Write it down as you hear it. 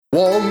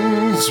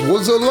Once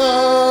was a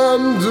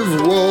land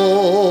of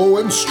woe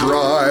and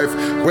strife,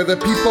 where the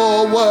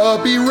people were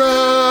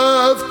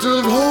bereft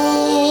of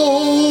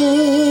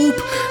hope.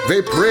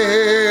 They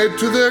prayed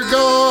to their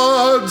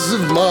gods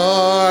of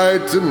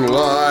might and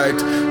light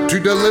to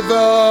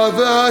deliver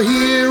the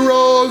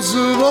heroes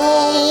of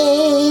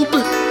old.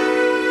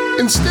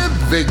 Instead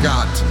they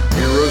got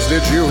heroes.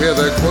 Did you hear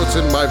the quotes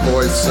in my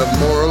voice of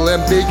moral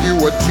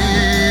ambiguity?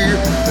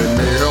 They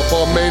may help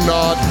or may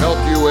not help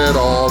you at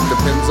all,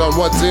 depends on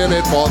what's in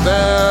it for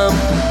them.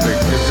 They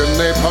kick and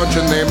they punch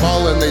and they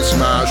maul and they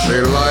smash, they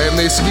lie and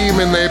they scheme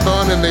and they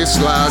burn and they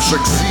slash.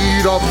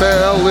 Succeed or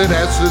fail, it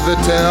adds to the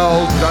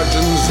tale.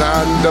 Dungeons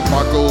and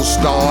Debacle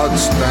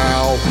starts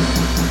now.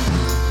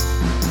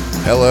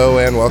 Hello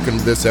and welcome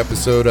to this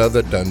episode of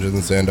the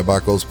Dungeons and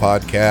Debacles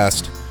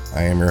podcast.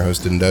 I am your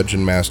host and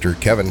Dungeon Master,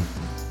 Kevin.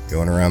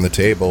 Going around the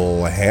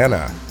table,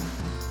 Hannah.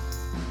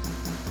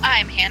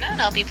 I'm Hannah,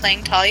 and I'll be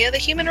playing Talia, the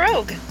human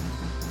rogue.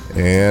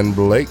 And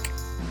Blake.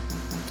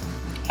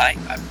 Hi,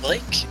 I'm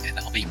Blake, and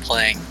I'll be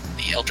playing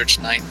the Eldritch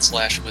Knight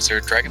 /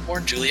 Wizard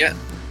Dragonborn, Juliet.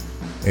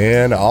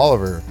 And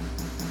Oliver.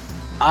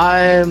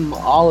 I'm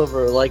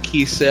Oliver, like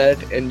he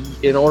said, and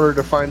in order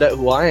to find out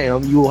who I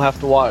am, you will have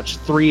to watch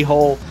 3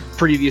 whole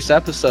previous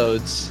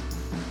episodes.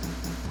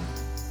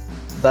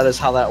 That is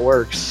how that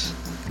works.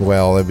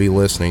 Well, they'll be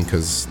listening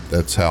because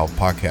that's how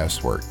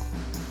podcasts work.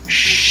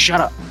 Shut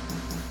up.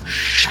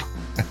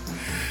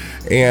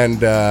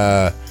 And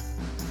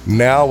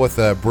now with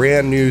a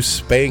brand new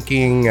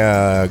spanking,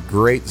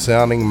 great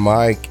sounding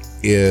mic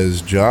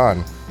is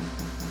John.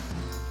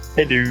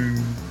 Hello.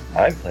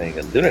 I'm playing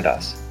a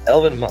Lunadas,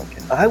 Elven Monk.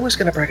 I was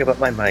going to brag about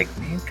my mic,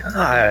 man.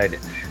 God.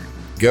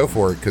 Go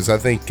for it, because I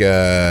think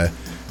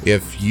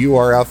if you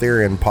are out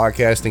there in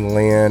podcasting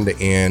land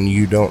and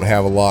you don't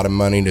have a lot of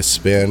money to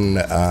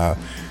spend,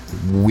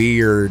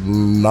 we are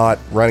not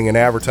running an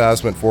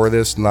advertisement for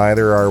this.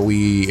 Neither are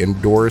we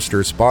endorsed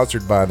or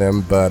sponsored by them.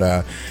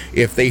 But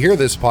if they hear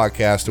this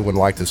podcast and would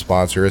like to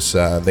sponsor us,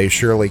 they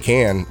surely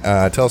can.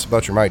 Tell us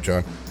about your mic,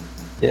 John.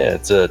 Yeah,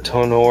 it's a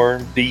Tonor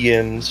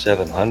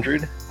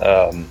BN700.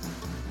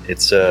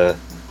 It's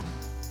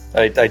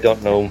I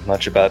don't know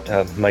much about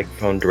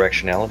microphone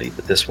directionality,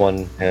 but this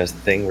one has the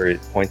thing where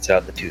it points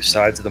out the 2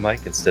 sides of the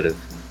mic instead of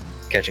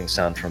catching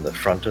sound from the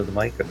front of the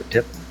mic or the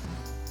tip.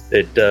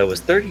 It was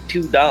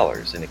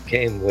 $32, and it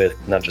came with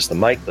not just the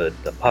mic, but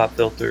the pop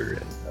filter,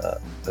 and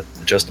an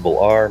adjustable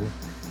arm,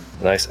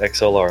 a nice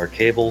XLR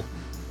cable,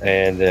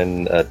 and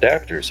an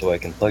adapter so I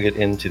can plug it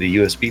into the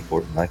USB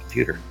port in my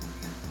computer.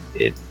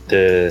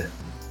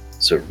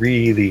 It's a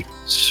really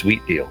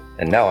sweet deal,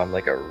 and now I'm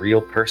like a real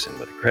person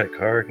with a credit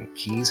card and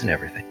keys and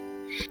everything.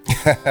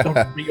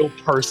 A real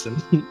person.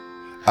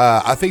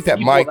 I think that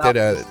mic that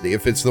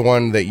if it's the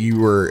one that you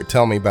were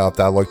telling me about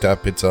that I looked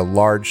up, it's a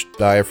large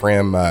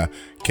diaphragm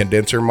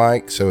condenser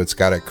mic, so it's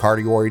got a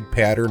cardioid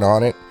pattern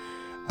on it.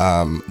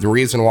 The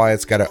reason why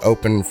it's got an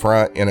open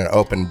front and an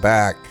open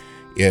back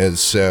is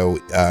so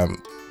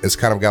it's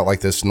kind of got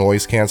like this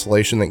noise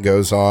cancellation that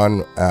goes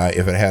on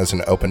if it has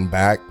an open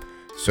back.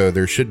 So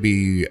there should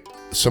be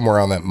somewhere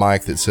on that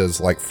mic that says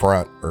like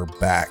front or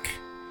back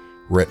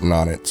written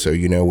on it, so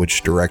you know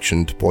which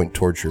direction to point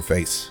towards your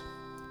face.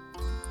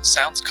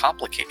 Sounds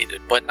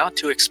complicated, but not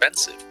too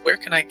expensive. Where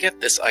can I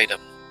get this item?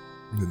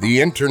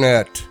 The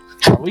internet.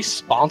 Are we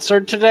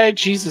sponsored today?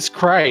 Jesus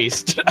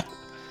Christ.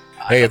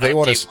 Hey, if they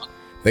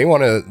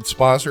want to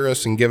sponsor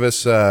us and give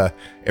us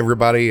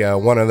everybody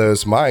one of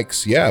those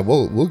mics, yeah,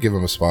 we'll give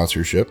them a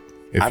sponsorship.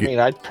 I mean,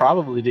 I'd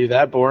probably do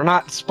that, but we're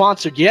not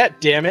sponsored yet,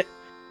 damn it.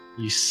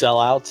 You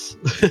sellouts.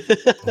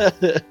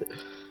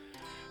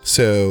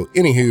 So,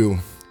 anywho,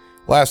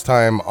 last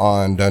time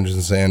on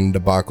Dungeons and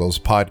Debacles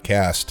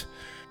podcast,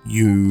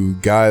 you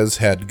guys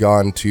had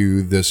gone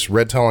to this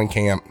red telling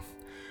camp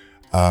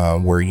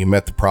where you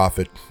met the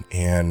prophet,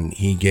 and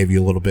he gave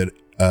you a little bit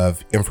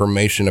of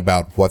information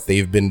about what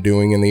they've been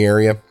doing in the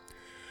area.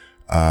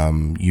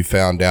 You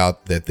found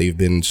out that they've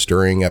been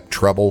stirring up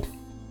trouble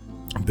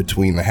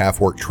between the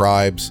half-orc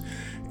tribes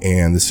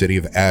and the city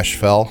of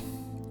Ashfell.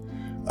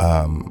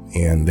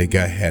 And they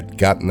had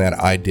gotten that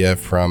idea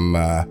from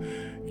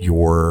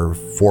your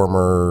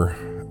former,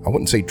 I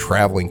wouldn't say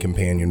traveling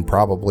companion,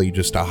 probably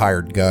just a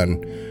hired gun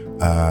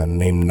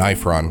named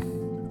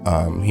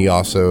Nifron. He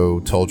also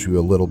told you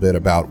a little bit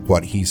about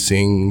what he's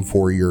seeing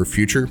for your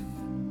future.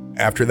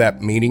 After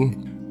that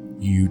meeting,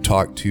 you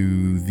talked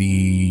to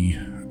the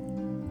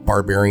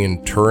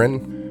barbarian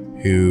Turin,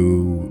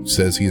 who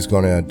says he's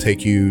going to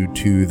take you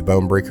to the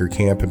Bonebreaker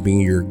camp and be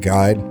your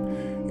guide,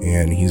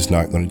 and he's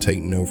not going to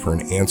take no for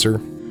an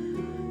answer.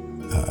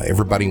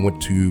 Everybody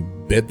went to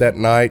bed that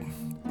night,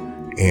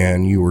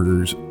 and you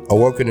were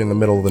awoken in the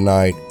middle of the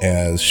night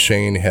as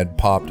Shane had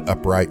popped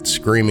upright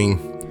screaming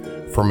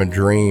from a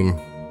dream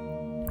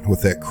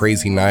with that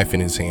crazy knife in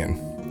his hand.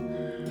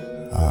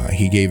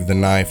 He gave the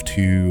knife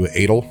to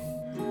Adel,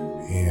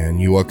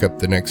 and you woke up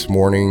the next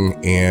morning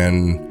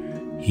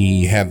and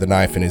he had the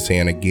knife in his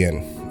hand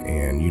again,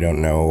 and you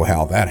don't know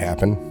how that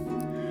happened.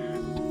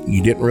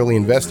 You didn't really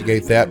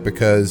investigate that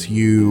because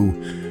you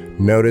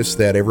noticed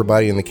that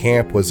everybody in the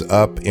camp was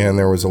up and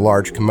there was a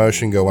large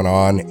commotion going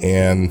on,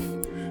 and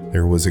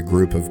there was a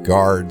group of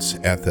guards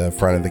at the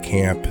front of the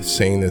camp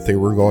saying that they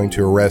were going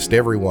to arrest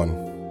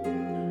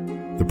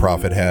everyone. The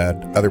prophet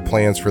had other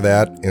plans for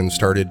that and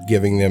started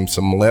giving them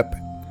some lip,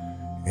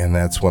 and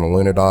that's when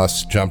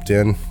Lunados jumped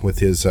in with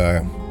his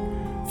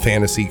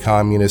fantasy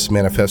communist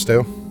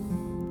manifesto,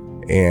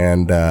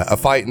 and a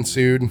fight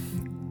ensued.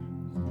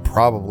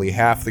 Probably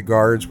half the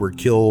guards were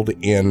killed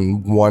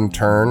in one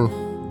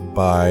turn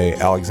by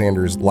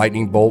Alexander's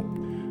lightning bolt,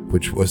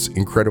 which was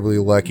incredibly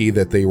lucky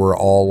that they were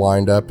all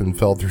lined up and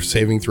failed their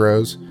saving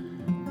throws.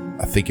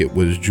 I think it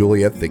was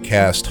Juliet that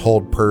cast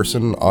Hold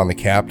Person on the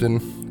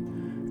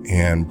captain,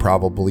 and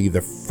probably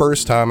the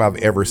first time I've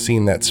ever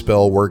seen that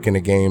spell work in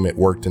a game, it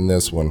worked in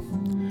this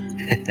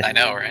one. I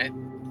know, right?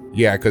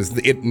 Yeah, because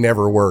it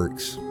never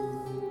works.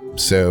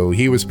 So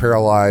he was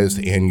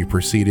paralyzed, and you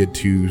proceeded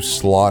to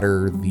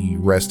slaughter the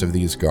rest of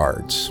these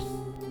guards.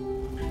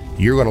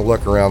 You're going to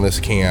look around this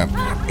camp,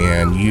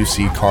 and you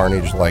see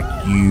carnage like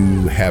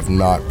you have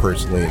not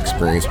personally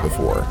experienced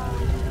before.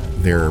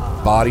 There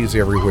are bodies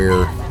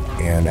everywhere,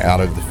 and out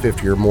of the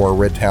 50 or more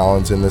Red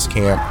Talons in this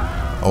camp,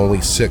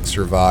 only 6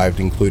 survived,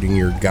 including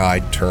your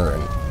guide,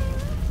 Turin.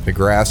 The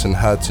grass and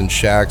huts and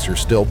shacks are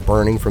still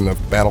burning from the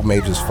Battle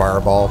Mage's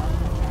fireball.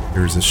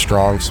 There's a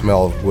strong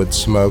smell of wood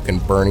smoke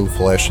and burning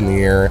flesh in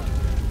the air,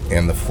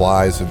 and the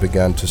flies have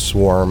begun to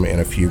swarm, and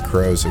a few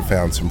crows have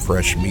found some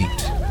fresh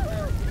meat.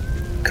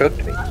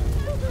 Cooked meat.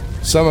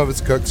 Some of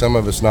it's cooked, some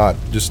of it's not,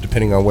 just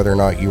depending on whether or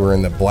not you were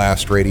in the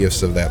blast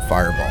radius of that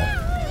fireball.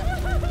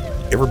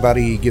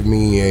 Everybody give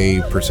me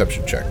a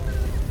perception check.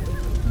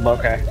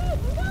 Okay.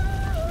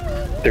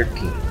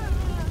 13.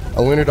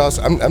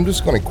 Lunados, I'm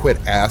just going to quit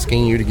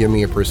asking you to give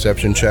me a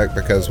perception check,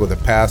 because with a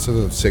passive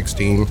of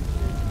 16,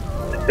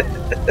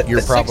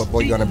 you're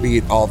probably going to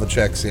beat all the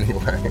checks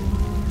anyway.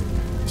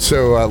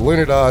 So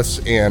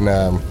Lunados and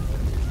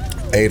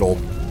Adel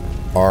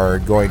are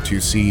going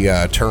to see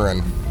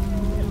Turin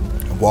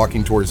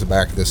walking towards the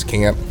back of this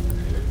camp,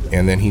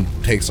 and then he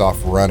takes off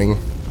running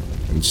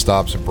and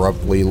stops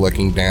abruptly,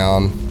 looking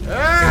down,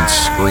 and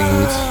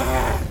screams.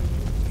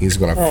 He's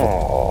going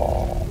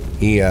to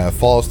he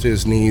falls to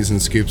his knees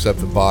and scoops up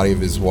the body of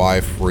his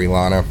wife,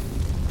 Rilana.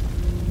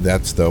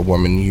 That's the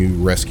woman you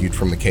rescued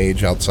from the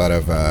cage outside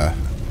of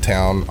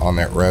town on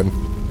that road.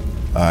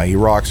 He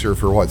rocks her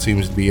for what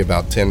seems to be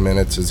about 10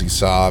 minutes as he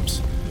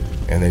sobs,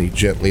 and then he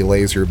gently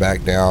lays her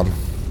back down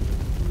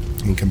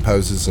and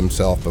composes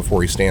himself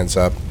before he stands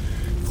up,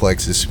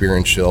 collects his spear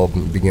and shield,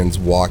 and begins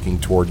walking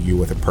toward you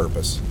with a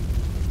purpose.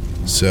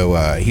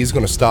 So he's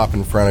going to stop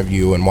in front of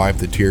you and wipe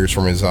the tears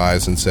from his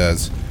eyes and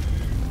says,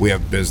 "We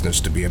have business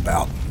to be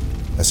about.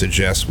 I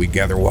suggest we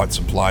gather what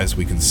supplies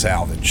we can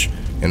salvage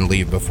and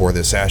leave before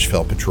this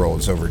Ashfeld patrol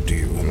is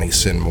overdue and they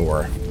send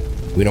more.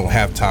 We don't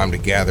have time to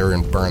gather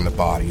and burn the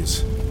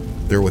bodies.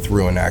 They're with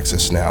Ruin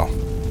Axis now.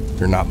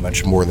 They're not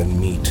much more than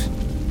meat.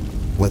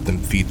 Let them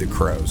feed the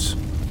crows."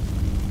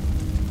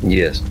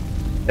 Yes.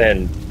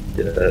 And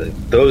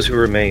those who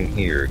remain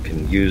here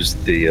can use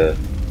the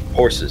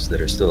horses that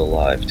are still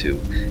alive to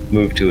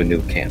move to a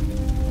new camp.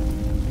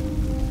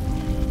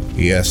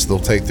 Yes, they'll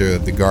take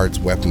the guards'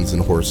 weapons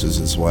and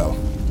horses as well.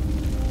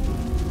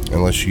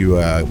 Unless you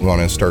want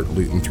to start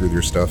looting through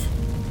their stuff.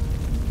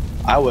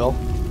 I will.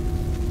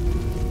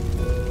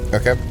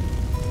 Okay.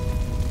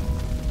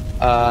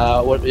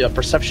 What?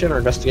 Perception or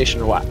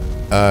investigation or what?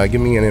 Give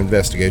me an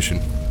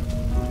investigation.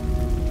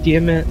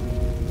 Damn it.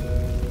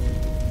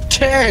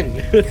 10.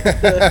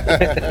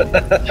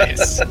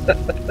 Nice.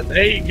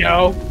 There you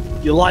go.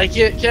 You like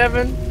it,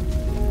 Kevin?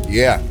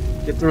 Yeah.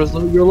 Get the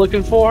result you're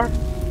looking for?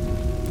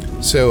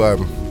 So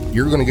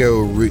you're going to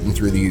go rooting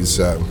through these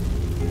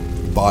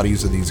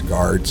bodies of these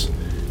guards,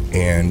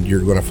 and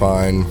you're going to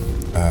find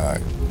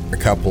a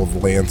couple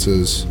of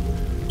lances,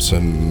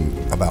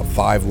 about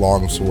 5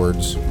 long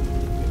swords.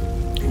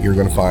 You're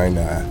going to find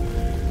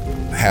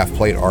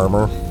half-plate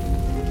armor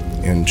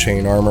and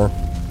chain armor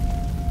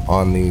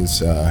on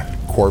these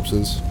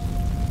corpses,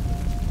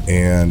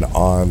 and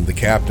on the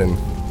captain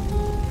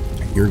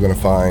you're going to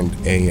find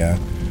a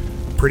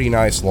pretty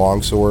nice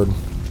longsword.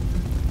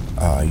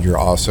 You're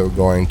also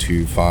going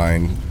to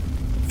find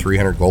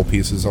 300 gold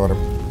pieces on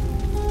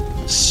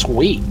him.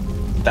 Sweet.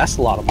 That's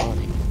a lot of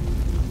money.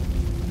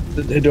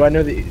 Do I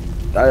know the...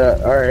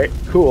 Alright,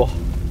 cool.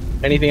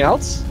 Anything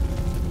else?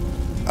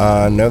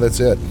 No, that's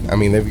it. I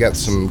mean, they've got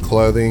some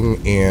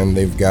clothing and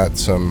they've got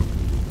some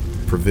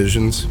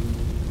provisions.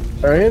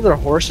 Are any of their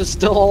horses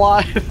still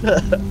alive?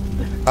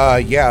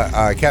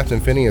 Yeah,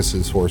 Captain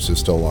Phineas's horse is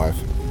still alive.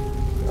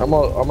 I'm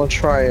gonna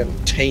try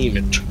and tame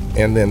it.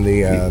 And then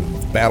the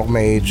Battle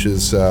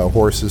Mage's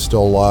horse is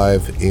still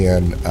alive,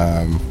 and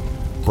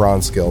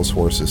Bronzescale's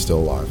horse is still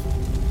alive.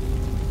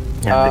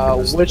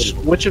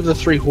 Which of the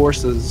 3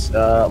 horses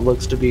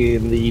looks to be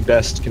in the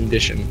best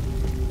condition?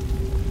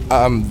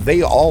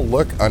 They all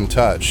look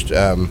untouched.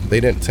 They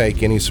didn't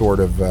take any sort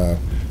of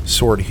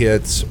sword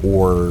hits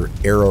or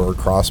arrow or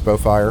crossbow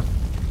fire.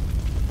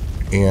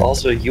 And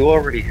Also, you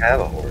already have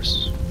a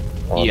horse.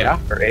 on Yeah,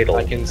 them, or Adel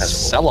I can has a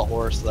sell a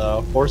horse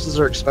though. Horses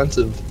are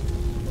expensive.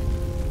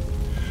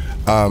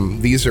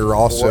 These are Worth a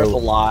also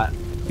lot.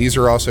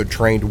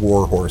 trained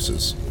war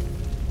horses.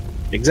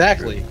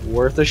 Exactly.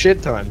 Worth a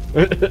shit ton.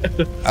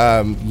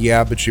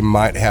 Yeah, but you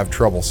might have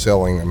trouble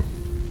selling them.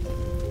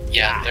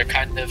 Yeah, they're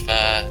kind of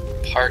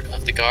part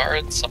of the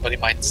guard. Somebody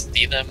might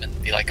see them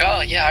and be like,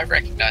 "Oh yeah, I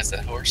recognize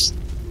that horse."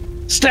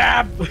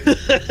 Stab!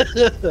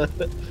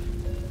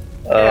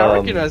 I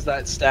recognize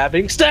that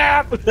stabbing.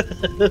 Stab!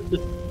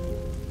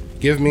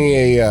 Give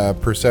me a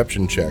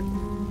perception check.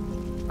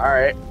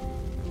 Alright.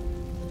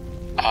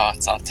 Oh,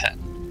 it's on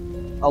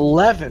 10.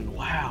 11.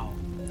 Wow.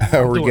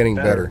 We're doing getting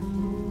better. better.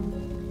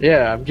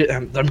 Yeah, I'm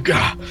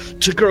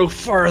to grow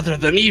further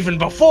than even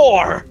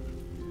before.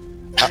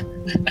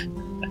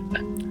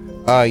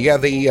 Yeah,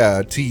 they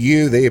to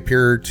you they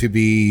appear to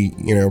be,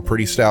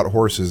 pretty stout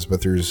horses,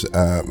 but there's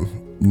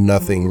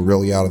nothing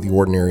really out of the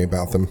ordinary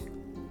about them.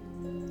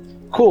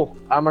 Cool.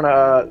 I'm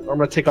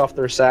gonna take off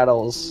their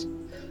saddles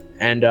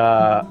and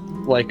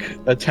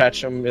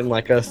attach them in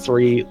like a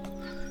three,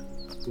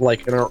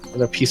 like in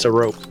a piece of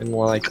rope and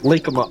like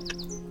link them up.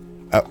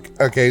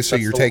 Okay, so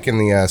That's you're the- taking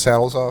the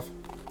saddles off?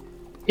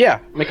 Yeah,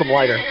 make them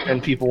lighter,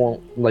 and people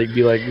won't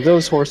be like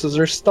those horses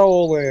are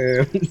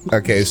stolen.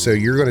 Okay, so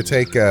you're going to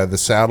take the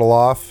saddle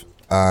off,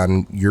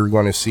 and you're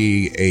going to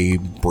see a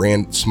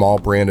small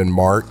branded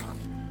mark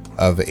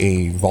of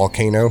a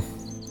volcano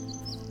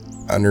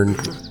on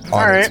its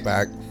Alright.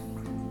 back.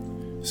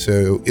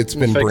 So it's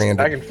been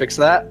branded. I can fix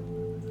that.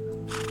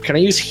 Can I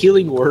use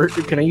healing word?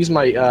 Can I use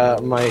my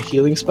my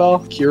healing spell,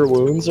 cure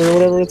wounds or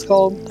whatever it's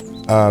called?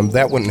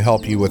 That wouldn't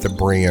help you with a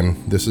brand.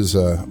 This is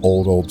a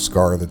old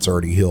scar that's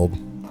already healed.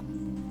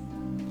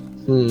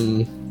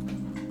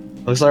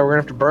 Looks like we're gonna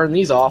have to burn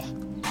these off.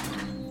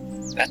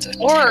 That's a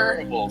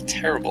Or-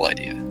 terrible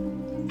idea.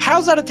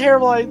 How's that a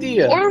terrible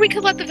idea? Or we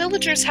could let the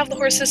villagers have the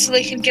horses so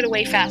they can get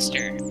away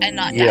faster and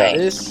not Yeah. die.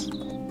 This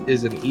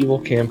is an evil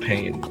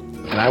campaign,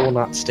 and I will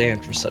not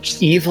stand for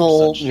such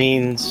Evil such-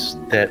 means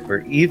that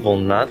we're evil,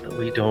 not that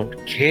we don't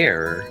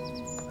care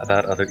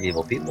about other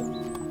evil people.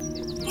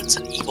 What's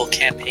an evil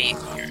campaign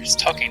here? He's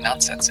talking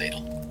nonsense,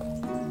 Adel.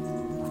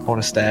 I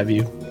want to stab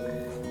you.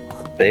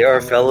 They are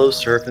fellow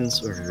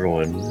servants of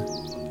ruin.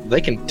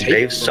 They can take.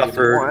 They've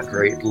suffered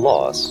great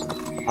loss.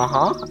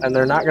 And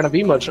they're not going to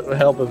be much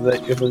help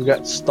if we've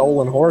got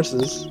stolen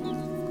horses.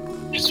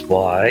 That's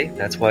why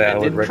I And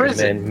would in prison.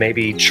 recommend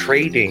maybe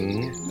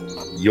trading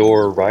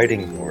your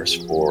riding horse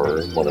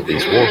for one of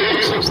these war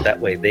horses. That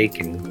way they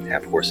can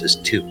have horses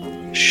too.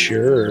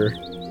 Sure.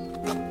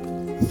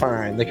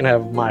 Fine, they can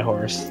have my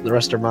horse. The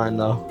rest are mine,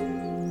 though.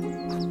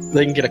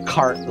 They can get a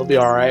cart. They'll be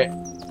all right.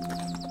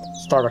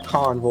 Start a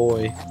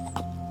convoy.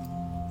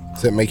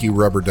 Does that make you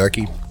rubber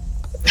ducky?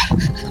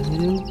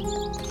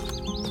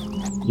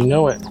 You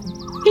know it.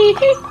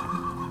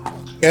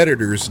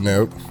 Editor's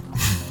note.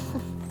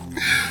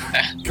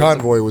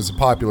 Convoy was a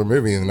popular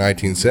movie in the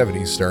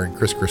 1970s starring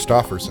Chris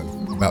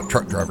Christopherson about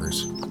truck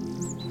drivers.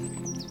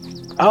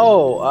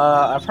 Oh,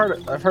 I've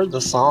heard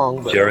the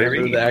song, but Jerry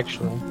never Reed. the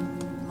actual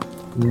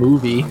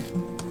movie.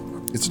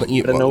 It's not, I know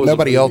it was a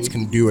nobody else movie.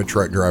 can do a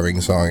truck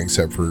driving song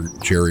except for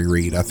Jerry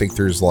Reed. I think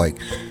there's like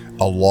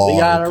a law We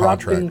got or a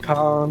rockin'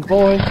 contract.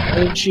 convoy.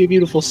 Ain't she a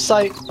beautiful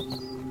sight?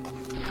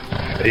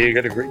 They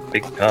got a great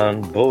big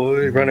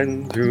convoy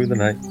running through the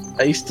night.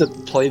 I used to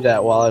play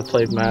that while I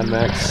played Mad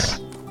Max,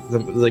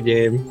 the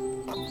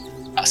game.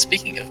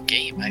 Speaking of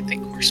game, I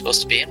think we're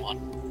supposed to be in one.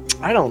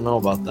 I don't know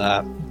about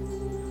that.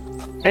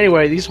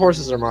 Anyway, these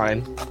horses are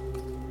mine.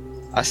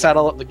 I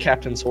saddle up the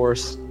captain's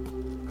horse.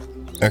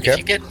 If Okay.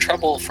 you get in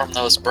trouble from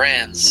those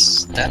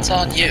brands, that's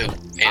on you,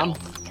 I'm Adel.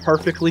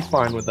 perfectly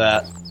fine with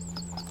that.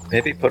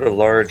 Maybe put a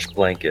large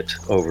blanket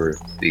over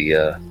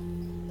the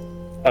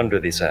under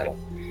the saddle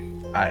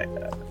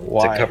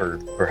Why? to cover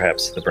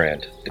perhaps the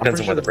brand. I'm Depends pretty on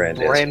sure what the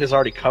brand is. brand is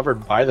already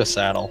covered by the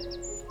saddle.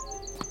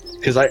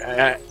 Because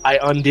I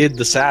undid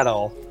the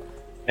saddle,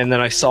 and then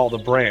I saw the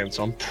brand,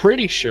 so I'm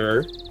pretty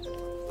sure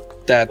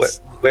that's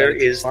Where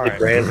that's is the fine.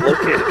 brand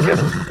located,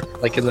 Kevin?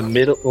 Like in the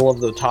middle of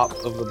the top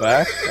of the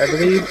back, I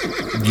believe,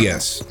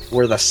 Yes.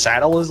 where the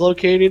saddle is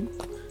located,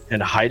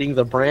 and hiding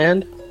the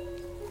brand.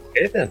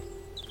 Okay then.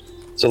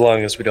 So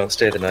long as we don't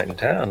stay the night in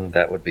town,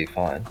 that would be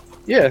fine.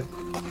 Yeah,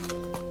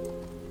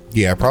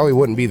 Yeah, probably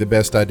wouldn't be the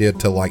best idea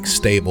to like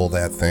stable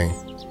that thing.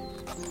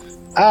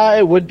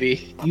 it would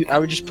be. I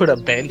would just put a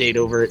band-aid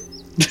over it.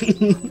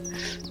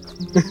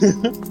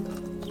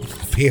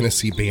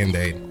 Fantasy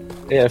Band-Aid.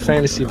 Yeah,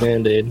 fantasy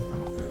band-aid.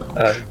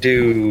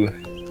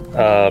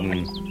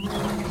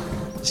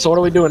 So what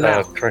are we doing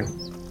now?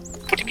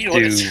 What do you mean?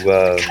 What is?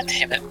 God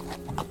damn it!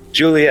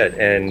 Juliet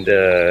and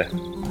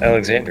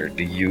Alexander,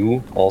 do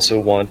you also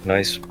want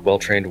nice,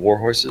 well-trained war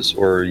horses,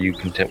 or are you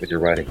content with your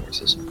riding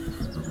horses?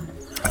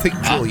 I think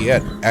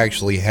Juliet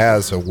actually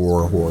has a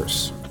war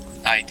horse.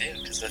 I do,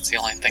 because that's the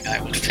only thing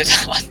I would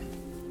fit on.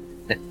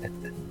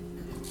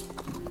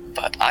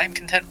 But I'm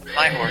content with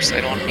my horse.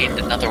 I don't need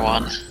another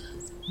one.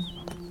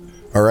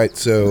 All right,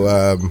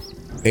 so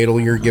Adel,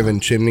 you're giving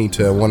Chimney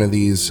to one of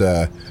these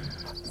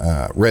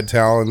Red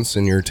Talons,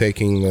 and you're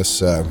taking this,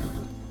 the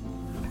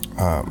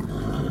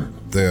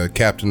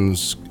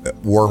captain's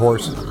war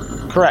horse?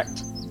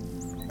 Correct.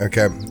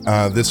 Okay.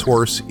 This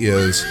horse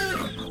is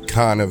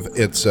kind of,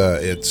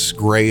 it's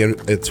gray,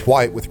 it's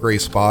white with gray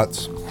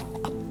spots.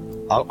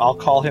 I'll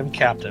call him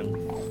Captain.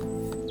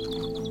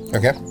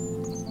 Okay.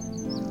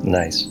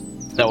 Nice.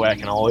 That way I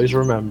can always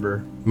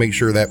remember. Make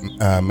sure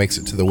that makes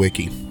it to the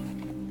wiki.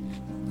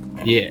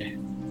 Yeah.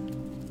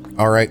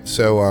 All right,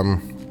 so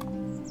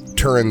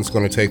Turin's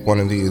going to take one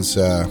of these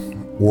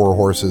war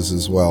horses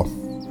as well.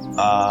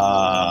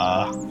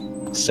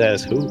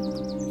 Says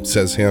who?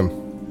 Says him.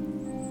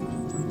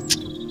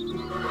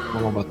 I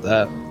don't know about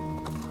that.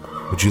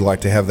 Would you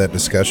like to have that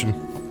discussion?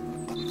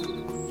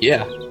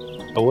 Yeah,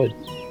 I would.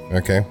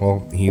 Okay, well,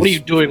 What are you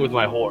he's doing with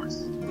my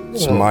horse?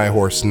 it's my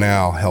horse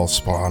now,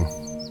 Hellspawn.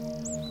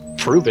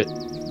 Prove it.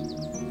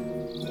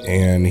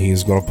 And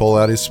he's going to pull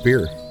out his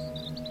spear.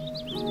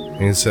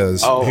 And he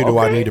says, Oh, who do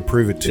I okay. need to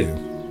prove it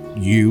to?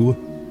 You?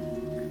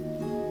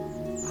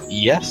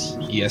 Yes.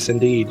 Yes,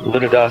 indeed.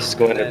 Lunados is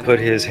going to put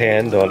his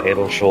hand on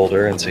Adel's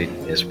shoulder and say,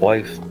 his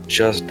wife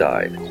just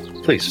died.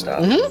 Please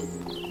stop.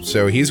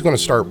 So he's going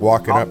to start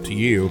walking up to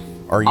you.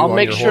 Are you I'll on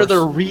make your sure horse?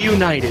 they're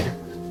reunited.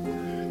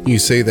 You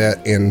say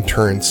that, and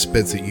Turin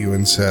spits at you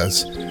and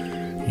says,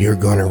 "You're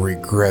gonna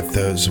regret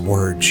those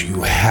words,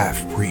 you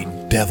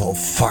half-breed devil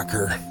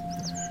fucker."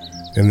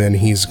 And then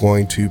he's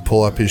going to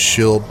pull up his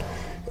shield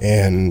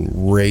and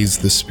raise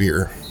the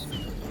spear.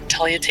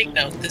 Talia, take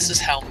note. This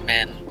is how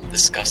men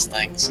discuss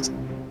things.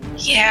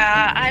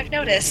 Yeah, I've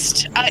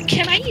noticed.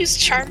 Can I use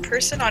Charm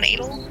Person on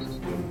Adel?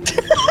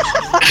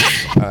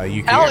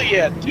 You Hell can.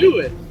 yeah, do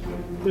it.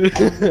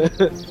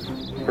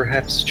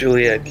 Perhaps,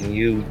 Juliet, can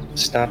you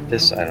stop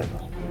this? I don't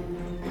know.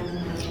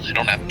 I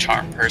don't have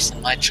charm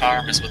person. My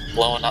charm is with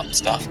blowing up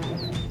stuff.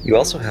 You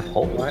also have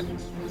hold. What?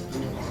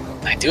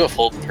 I do have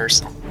hold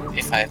person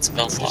if I had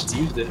spell Just slots.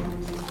 used it.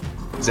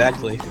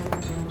 Exactly.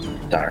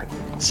 Darn.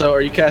 So,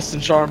 are you casting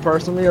Charm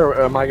personally,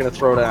 or am I gonna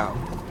throw down?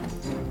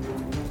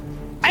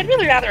 I'd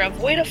really rather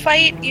avoid a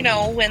fight,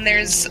 when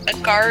there's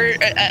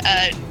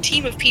a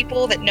team of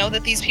people that know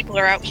that these people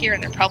are out here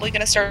and they're probably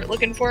going to start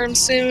looking for him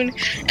soon.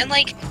 And,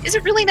 is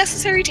it really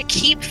necessary to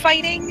keep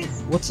fighting?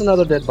 What's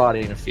another dead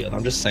body in a field?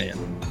 I'm just saying.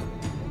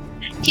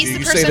 He's Do the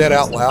you person say that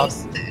who's out loud?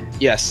 supposed to-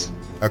 Yes.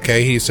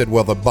 Okay, he said,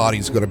 "Well, the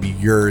body's going to be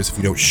yours if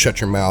you don't shut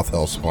your mouth,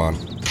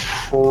 Hellspawn."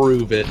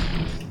 Prove it.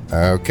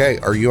 Okay,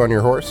 are you on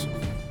your horse?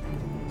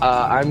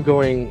 I'm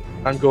going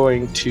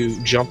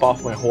to jump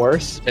off my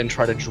horse and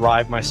try to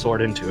drive my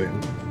sword into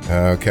him.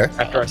 Okay,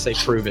 After I say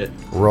prove it.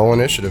 roll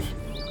initiative.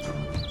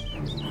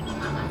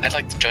 I'd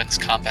like to join this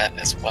combat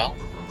as well.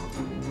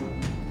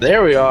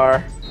 There we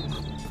are.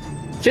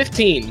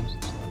 15.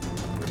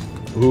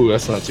 Ooh,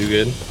 that's not too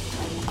good.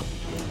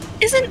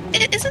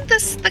 Isn't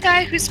this the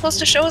guy who's supposed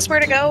to show us where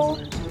to go?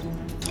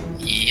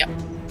 Yep.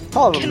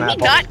 I'll have a Can we map on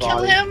not his kill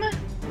body. him?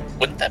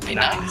 Wouldn't that be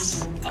Nah.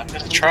 nice? I'm gonna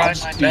I'll try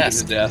just my beat him best.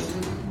 to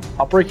death.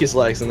 I'll break his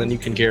legs and then you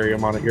can carry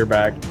him on your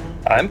back.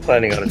 I'm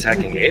planning on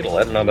attacking Adel.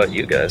 I don't know about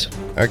you guys.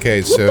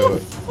 Okay, so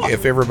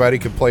if everybody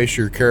could place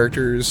your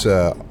characters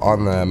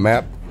on the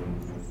map.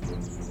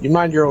 You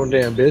mind your own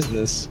damn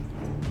business.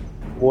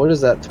 What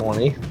is that,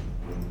 20?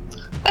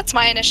 That's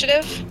my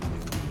initiative.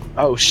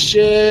 Oh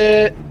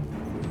shit!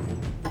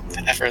 If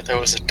ever there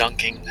was a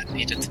dunking that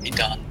needed to be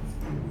done.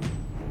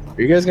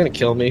 Are you guys gonna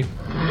kill me?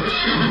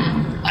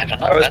 I don't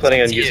know. I was that's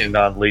planning up on to using you.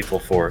 non-lethal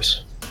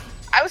force.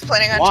 I was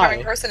planning on Why?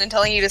 charming person and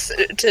telling you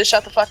to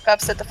shut the fuck up,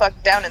 sit the fuck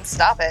down, and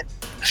stop it.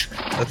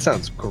 That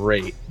sounds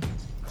great.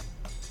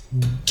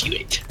 Do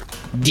it.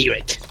 Do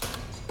it.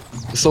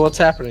 So what's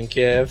happening,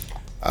 Kev?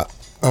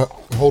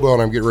 Hold on,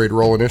 I'm getting ready to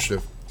roll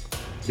initiative.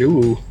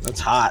 Ooh, that's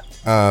hot.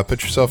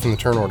 Put yourself in the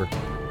turn order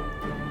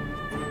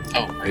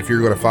Oh, right. if you're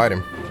going to fight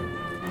him,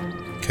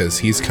 because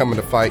he's coming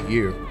to fight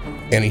you,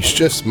 and he's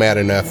just mad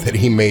enough that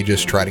he may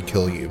just try to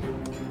kill you.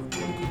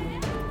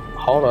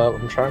 Hold up,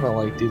 I'm trying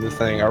to do the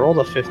thing. I rolled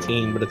a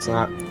 15, but it's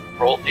not.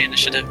 Roll the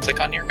initiative, click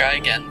on your guy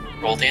again,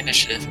 roll the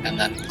initiative, and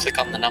then click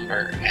on the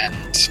number,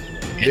 and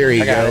There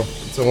you I got go. it.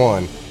 It's a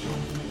 1.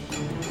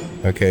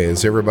 Okay,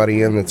 is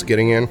everybody in that's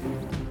getting in?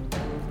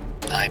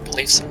 I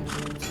believe so.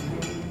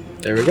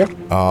 There we go.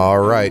 All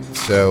right,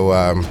 so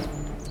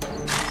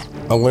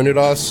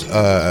Alunidas,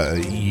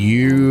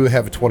 you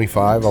have a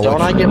 25. I'll Don't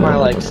let I get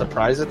my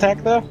surprise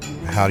attack though?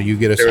 How do you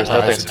get a There was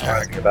nothing surprise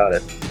attack? surprising about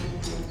it.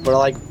 But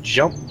I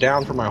jumped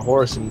down from my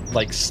horse and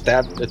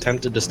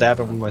attempted to stab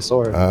him with my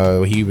sword.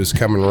 He was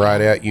coming right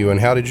at you. And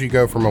how did you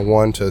go from a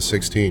 1 to a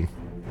 16?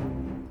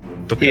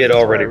 Because He had that's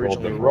what already I rolled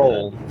originally before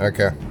rolled.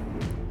 Okay.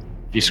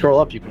 If you scroll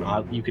up, you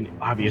can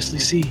obviously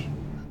see.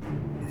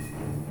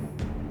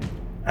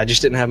 I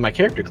just didn't have my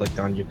character clicked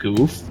on, you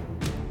goof.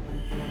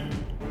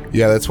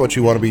 Yeah, that's what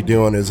you want to be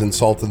doing, is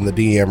insulting the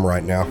DM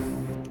right now.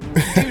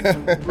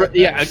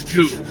 Yeah,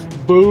 goof.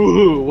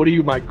 Boo-hoo. What are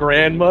you, my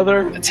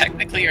grandmother?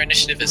 Technically, your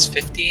initiative is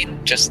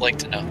 15. Just like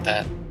to note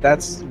that.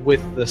 That's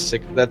with the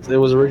six. It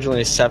was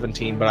originally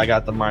 17, but I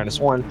got the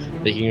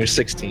 -1, making it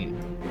 16.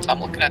 So I'm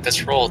looking at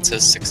this roll. It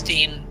says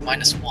 16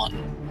 minus 1.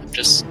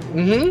 just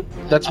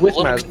That's I'm with a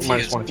little minus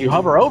confused. 1. If you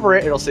hover over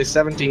it, it'll say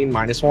 17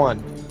 minus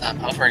 1. I'm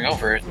hovering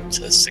over it. It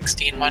says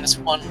 16 minus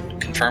 1,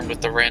 confirmed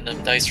with the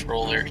random dice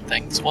roller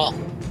thing as well.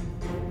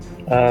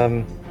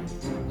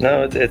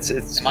 No, it's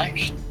Is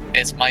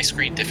my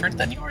screen different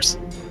than yours?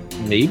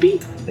 Maybe?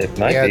 it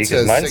might Yeah, be it because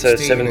says mine says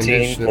 16 17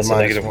 initiative plus a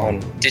minus negative 1.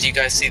 1. Did you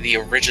guys see the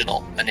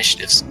original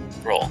initiatives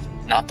roll?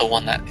 Not the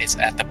one that is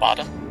at the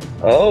bottom?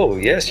 Oh,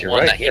 yes, you're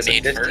one right. that He he has a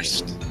made 50.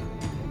 first.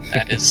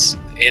 That is,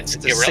 it's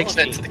It's a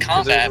irrelevant 16, to the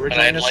 'cause it was combat, but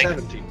originally a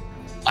 17.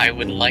 I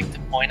would like to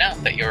point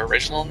out that your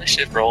original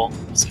initiative roll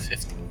was a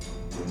 50.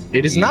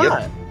 It is Yep.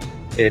 not.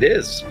 It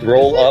is.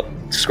 Roll up,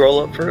 scroll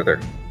up further.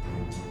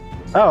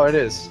 Oh, it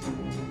is.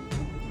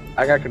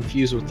 I got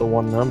confused with the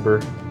one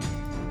number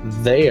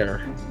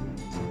there.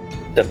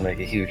 Doesn't make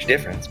a huge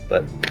difference,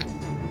 but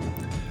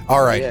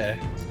All right. Yeah.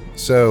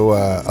 So,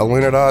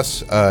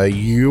 Alunidas,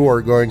 you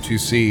are going to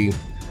see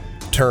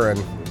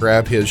Turin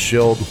grab his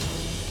shield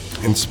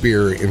and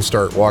spear and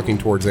start walking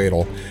towards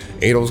Adel.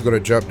 Adel's going to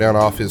jump down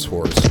off his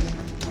horse.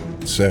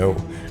 So,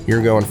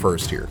 you're going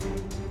first here.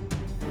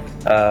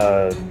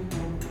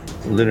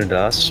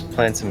 Lunadas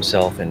plants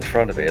himself in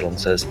front of Adel and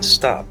says,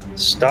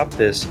 Stop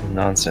this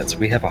nonsense.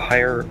 We have a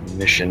higher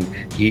mission.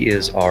 He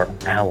is our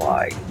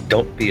ally.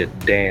 Don't be a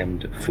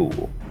damned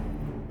fool.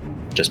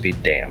 Just be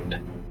damned.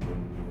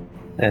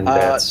 And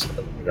that's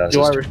Lunadas's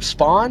Do I turn.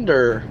 respond,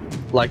 or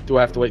do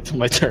I have to wait till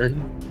my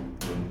turn?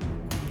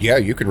 Yeah,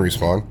 you can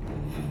respawn.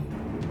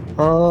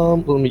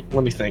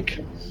 Let me think.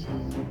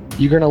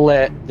 You're gonna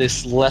let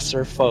this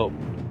lesser folk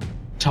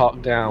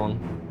talk down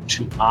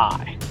to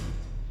I,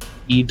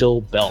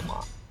 Edel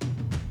Belmont.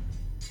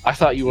 I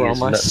thought you were He on is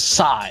my not-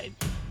 side.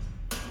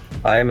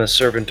 I am a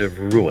servant of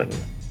ruin.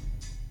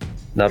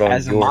 Not on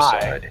As am your I.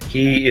 side.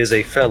 He is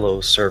a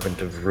fellow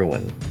servant of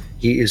ruin.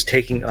 He is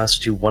taking us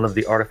to one of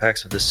the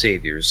artifacts of the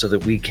Saviors so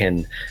that we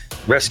can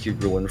rescue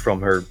Ruin from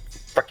her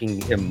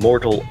fucking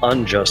immortal,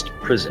 unjust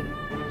prison.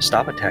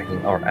 Stop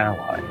attacking our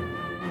ally.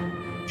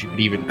 If you could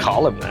even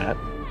call him that.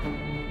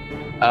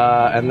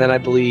 And then I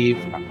believe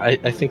I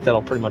think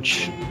that'll pretty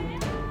much.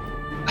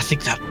 I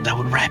think that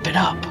would wrap it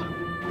up.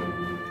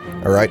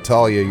 All right,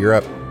 Talia, you're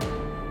up.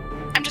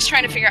 I'm just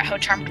trying to figure out how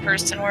Charmed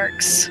Person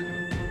works.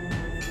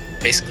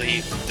 Basically,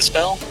 the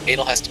spell,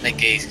 Adel has to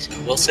make a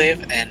will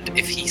save, and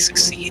if he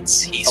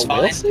succeeds, he's A will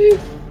fine.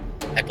 save?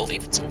 I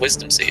believe it's a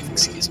wisdom save,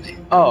 excuse me.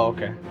 Oh,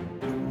 okay.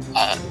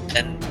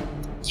 Then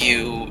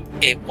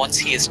once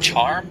he is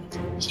charmed,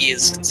 he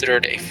is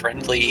considered a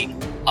friendly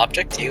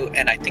object to you,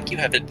 and I think you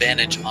have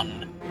advantage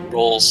on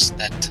rolls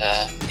that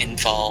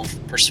involve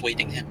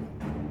persuading him.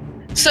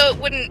 So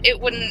it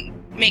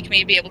wouldn't make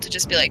me be able to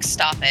just be like,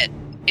 stop it.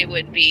 It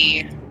would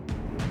be.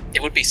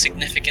 It would be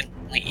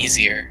significantly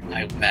easier,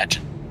 I would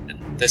imagine.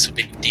 And this would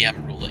be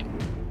DM ruling.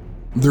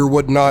 There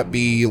would not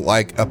be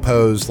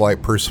opposed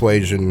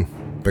persuasion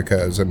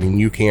because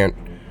you can't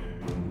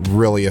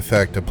really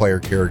affect a player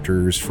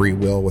character's free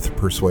will with a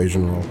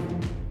persuasion roll.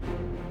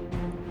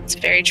 It's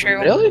very true.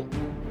 Really?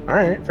 All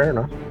right, fair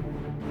enough.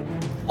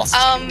 Unless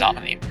it's a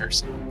dominate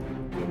person.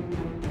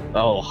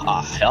 Oh,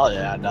 hell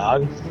yeah,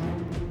 dog.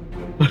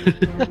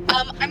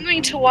 I'm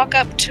going to walk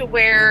up to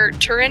where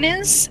Turin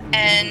is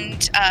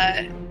and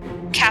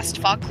cast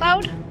Fog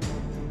Cloud.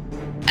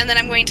 And then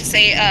I'm going to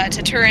say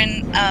to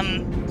Turin,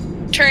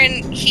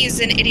 Turin, he's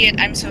an idiot.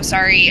 I'm so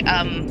sorry.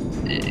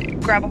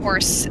 Grab a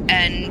horse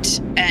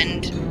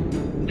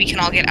and we can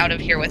all get out of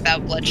here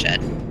without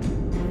bloodshed.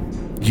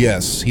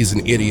 Yes, he's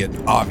an idiot,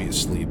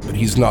 obviously, but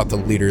he's not the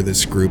leader of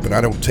this group, and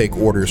I don't take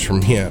orders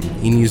from him.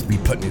 He needs to be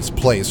put in his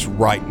place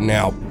right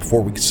now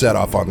before we set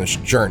off on this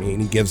journey,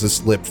 and he gives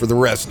us lip for the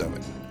rest of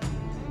it.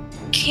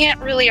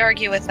 Can't really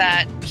argue with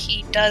that.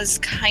 He does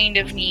kind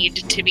of need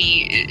to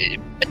be...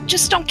 But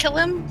just don't kill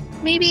him,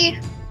 maybe?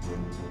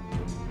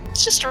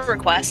 It's just a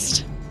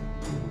request.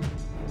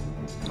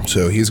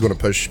 So he's going to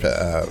push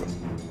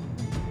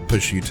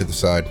you to the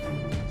side.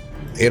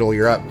 Adel,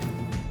 you're up.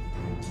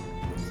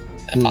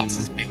 That box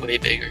is way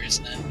bigger,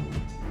 isn't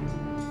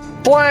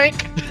it?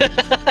 Blank!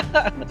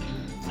 I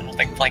don't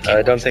think flanking.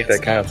 I don't works think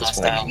that against counts as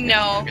hostile flanking. No,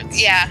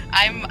 targets. yeah,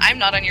 I'm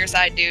not on your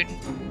side, dude.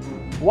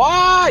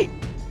 Why?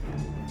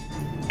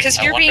 Because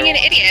I you're being an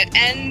wonder idiot,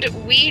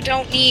 and we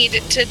don't need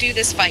to do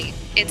this fight.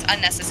 It's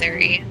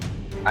unnecessary.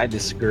 I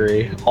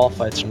disagree. All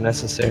fights are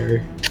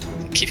necessary.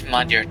 Keep in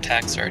mind your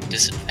attacks are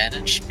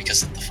disadvantaged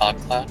because of the fog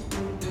cloud.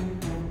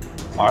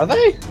 Are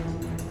they?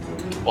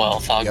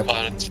 Well, fog Yep.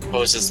 cloud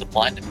imposes the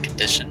blinded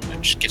condition,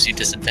 which gives you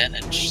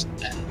disadvantage,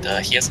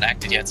 and he hasn't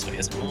acted yet, so he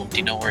hasn't moved.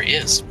 You know where he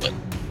is, but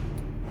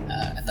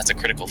and that's a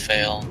critical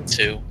fail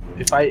too.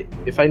 If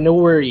I know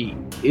where he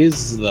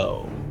is,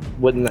 though,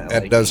 wouldn't that?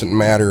 That doesn't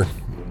matter.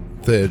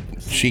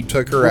 She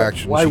took her Why-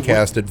 action. why She would-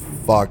 casted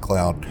Fog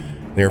Cloud.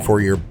 Therefore,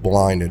 you're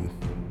blinded.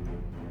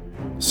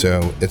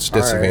 So it's All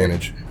right.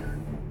 disadvantage.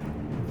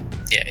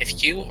 Yeah,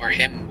 if you or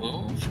him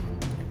move,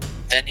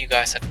 then you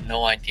guys have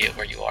no idea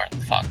where you are in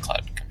the fog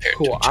cloud compared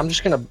Cool. to each I'm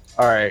just gonna.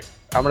 All right.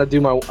 I'm gonna do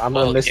my. I'm gonna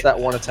Well, miss yeah. that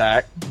one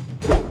attack.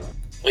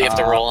 We have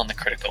to Uh, roll on the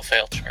critical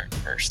fail chart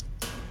first,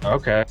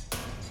 Okay.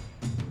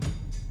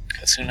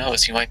 because things. Who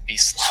knows? You might be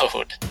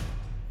slowed.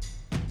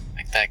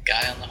 Like that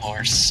guy on the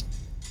horse.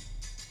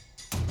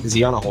 Is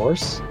he on a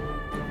horse?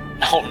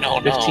 No.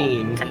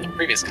 15. From the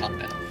previous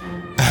combat.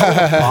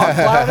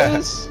 Cloud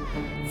is?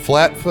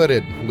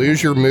 Flat-footed.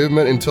 Lose your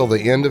movement until the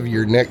end of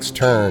your next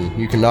turn.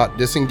 You cannot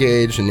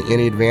disengage, and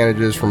any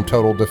advantages from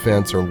total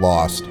defense are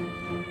lost.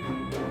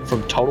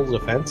 From total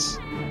defense?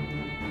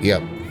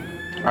 Yep.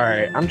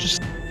 Alright,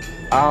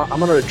 I'm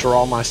gonna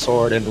draw my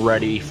sword and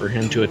ready for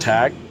him to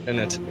attack, and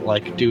it's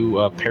like do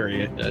a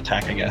parry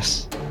attack, I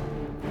guess.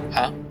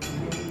 Huh?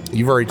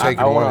 You've already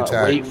taken I one wanna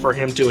attack. wait for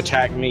him to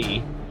attack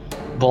me,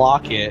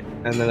 block it,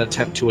 and then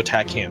attempt to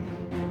attack him.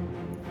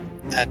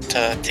 That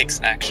takes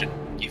an action.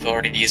 You've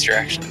already used your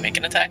action to make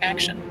an attack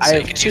action. I so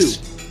have you can two.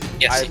 Yes, I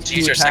you have can use two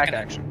your attack second.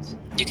 actions.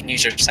 You can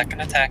use your second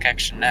attack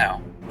action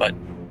now, but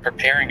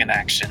preparing an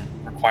action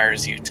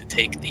requires you to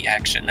take the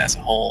action as a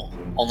whole,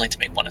 only to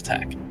make one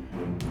attack.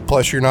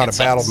 Plus, you're not It a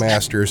battle sucks.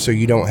 master, so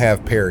you don't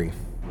have parry.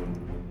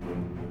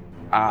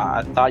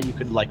 I thought you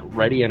could like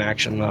ready an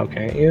action though,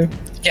 can't you?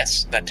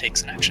 Yes, that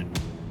takes an action.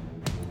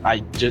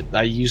 I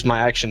used my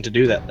action to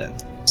do that then.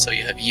 So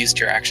you have used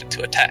your action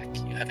to attack.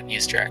 You haven't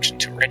used your action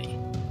to ready.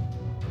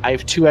 I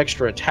have 2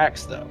 extra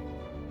attacks though.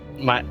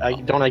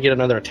 Don't I get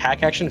another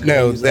attack action? Could I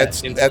No, use that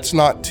that's instantly?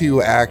 not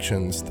 2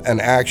 actions.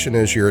 An action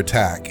is your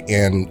attack,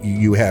 and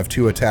you have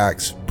 2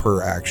 attacks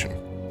per action.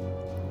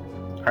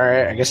 All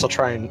right. I guess I'll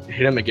try and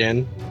hit him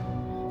again.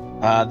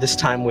 This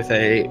time with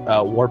a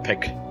war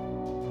pick.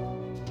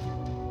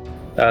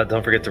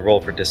 Don't forget to roll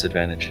for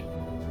disadvantage.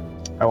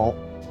 I won't.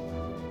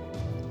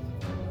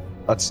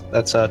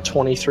 That's a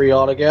 23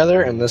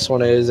 altogether, and this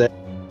one is a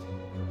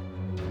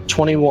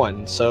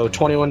 21. So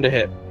 21 to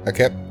hit.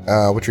 Okay.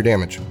 What's your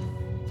damage?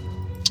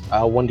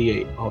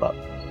 1d8. Hold up.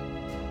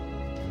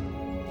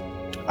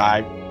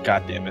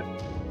 God damn it.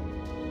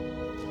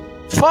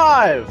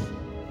 5.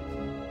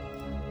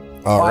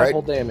 All 5 right.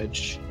 whole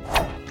damage.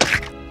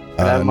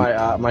 And I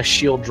have my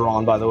shield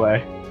drawn, by the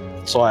way.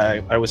 So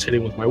I was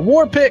hitting with my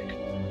war pick.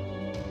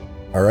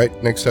 All right.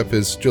 Next up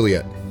is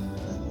Juliet.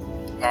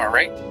 All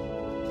right.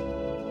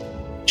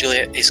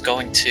 Juliet is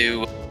going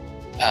to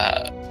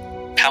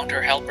pound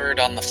her halberd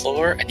on the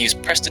floor and use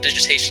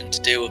prestidigitation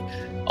to do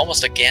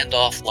almost a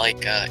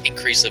Gandalf-like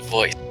increase of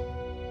voice.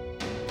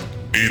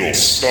 Adel,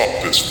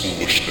 stop this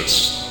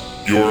foolishness.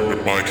 You're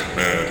at my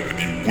command,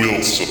 and you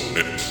will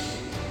submit.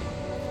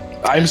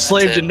 I'm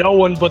slave it. to no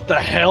one but the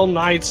Hell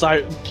Knights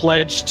I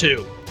pledge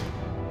to.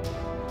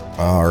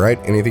 All right.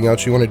 Anything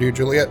else you want to do,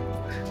 Juliet?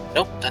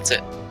 Nope, that's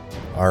it.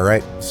 All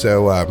right.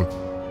 So,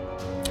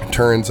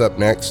 Turin's up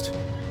next,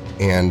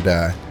 and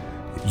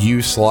you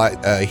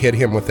hit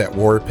him with that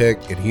war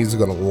pick, and he's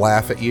going to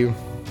laugh at you,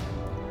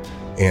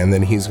 and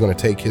then he's going to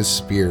take his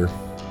spear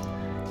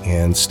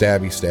and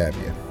stab you.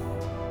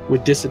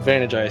 With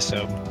disadvantage, I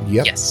assume.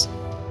 Yep. Yes.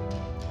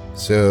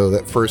 So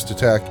that first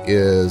attack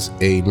is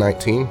a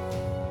 19,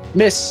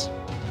 Miss.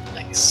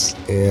 Nice.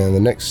 and the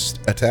next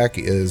attack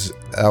is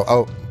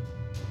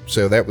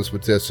so that was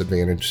with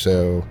disadvantage.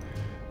 So,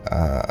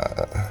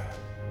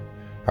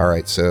 all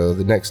right. So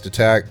the next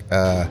attack,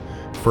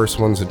 first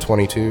one's a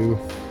 22,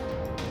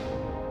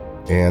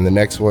 and the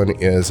next one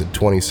is a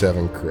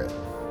 27 crit.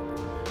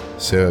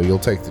 So you'll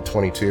take the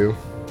 22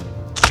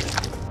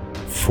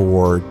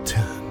 for.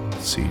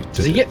 Let's see.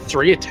 Does he get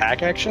 3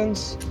 attack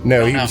actions?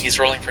 No, Oh, he no, was, he's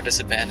rolling for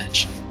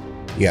disadvantage.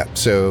 yeah.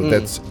 So Hmm.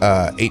 that's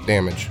 8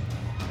 damage.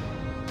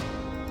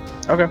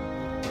 Okay.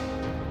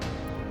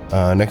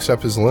 Next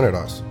up is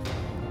Lunados.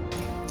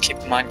 Keep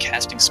in mind,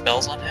 casting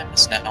spells on him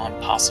is now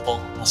impossible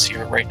unless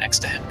you're right next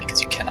to him because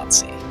you cannot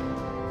see.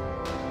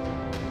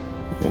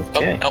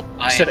 Okay. Oh, nope.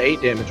 You said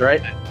 8 damage,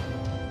 right?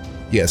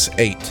 Yes,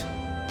 8.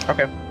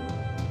 Okay.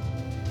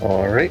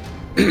 All right.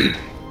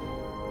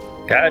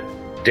 God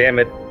damn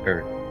it.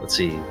 Or let's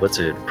see, what's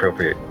an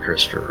appropriate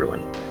curse for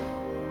Ruin?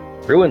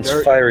 Ruin's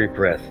Dirt. fiery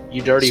breath.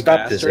 You dirty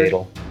Stop this, bastard.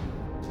 Adel.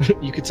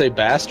 You could say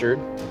bastard.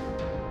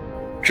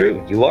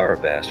 True, you are a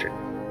bastard.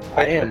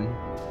 I am.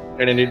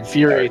 And it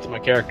infuriates my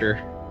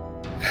character.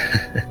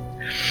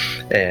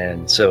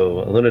 And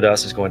so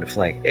Lunados is going to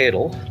flank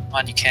Adel. Come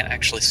on, you can't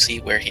actually see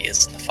where he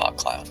is in the fog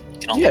cloud. You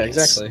can only Yeah, use-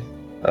 exactly.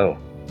 Oh,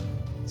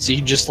 So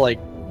you just like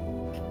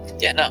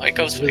Yeah, no, it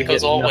goes really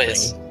get all nothing.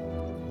 ways.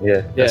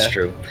 yeah, that's Yeah.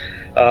 true.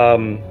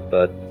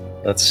 But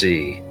let's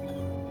see.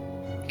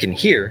 Could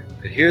hear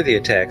the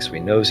attacks. We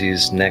knows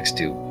he's next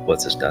to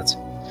what's his nuts.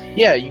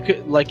 Yeah, you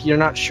could like you're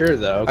not sure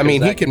though. I mean,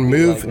 'cause he that can could be,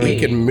 move. like, He me.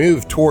 can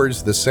move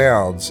towards the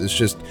sounds. It's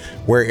just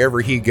wherever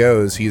he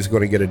goes, he's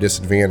going to get a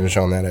disadvantage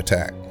on that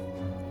attack.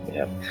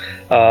 Yeah.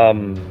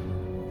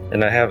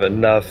 And I have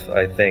enough,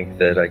 I think,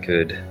 that I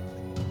could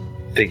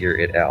figure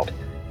it out.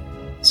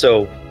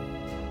 So,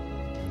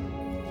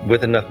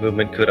 with enough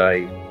movement, could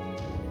I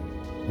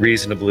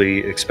reasonably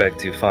expect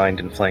to find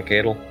and flank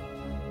Adel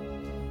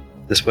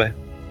this way,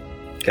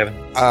 Kevin?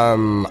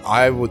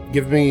 I would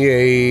give me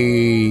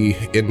a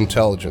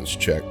intelligence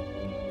check.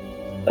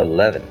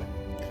 11.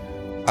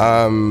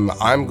 I'm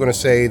going to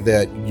say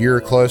that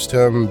you're close to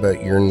him,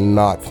 but you're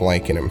not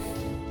flanking him.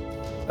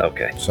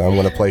 Okay. So I'm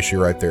going to place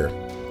you right there.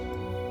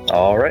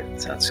 All right,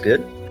 sounds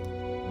good.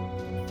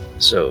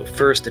 So,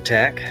 first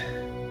attack.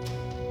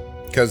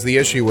 Because the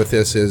issue with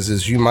this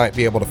is you might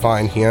be able to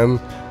find him,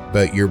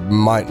 but you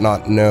might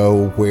not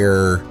know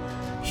where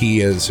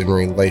he is in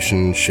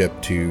relationship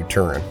to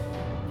Turin.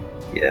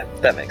 Yeah,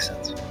 that makes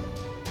sense.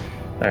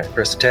 All right,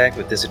 first attack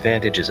with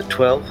disadvantage is a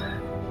 12.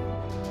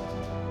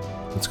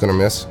 It's going to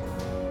miss.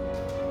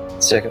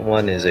 Second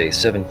one is a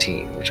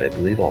 17, which I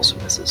believe also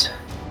misses.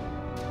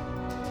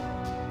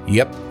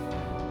 Yep.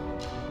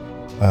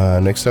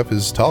 Next up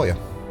is Talia.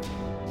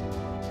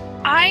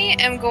 I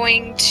am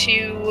going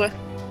to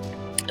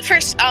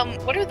first.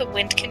 What are the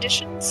wind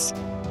conditions?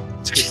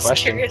 It's a good Just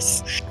question.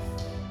 curious.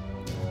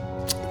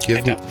 I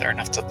Give me, doubt they're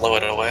enough to blow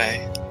it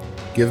away.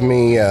 give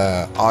me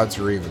odds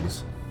or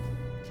evens.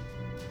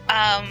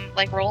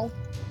 Like roll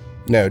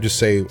No, just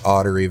say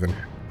odd or even.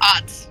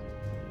 odds.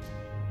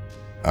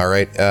 All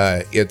right,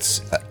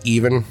 it's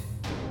even.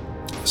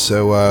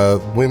 So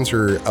winds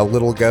are a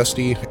little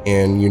gusty,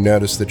 and you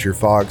notice that your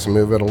fog's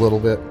moving a little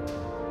bit.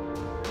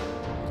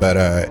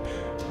 But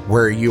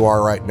where you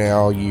are right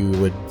now, you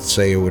would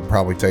say it would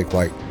probably take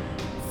like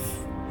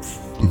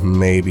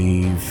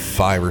maybe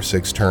 5 or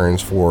 6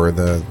 turns for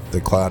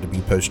the cloud to be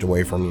pushed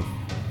away from you.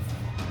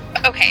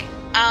 Okay.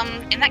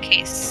 In that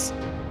case,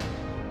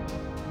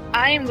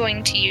 I am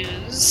going to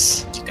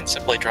use. You can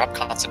simply drop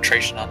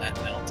concentration on it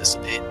and it'll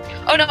dissipate.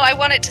 Oh no, I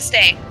want it to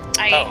stay.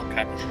 Oh,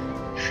 okay.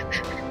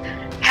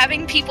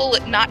 Having people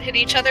not hit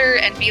each other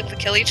and be able to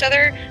kill each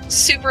other,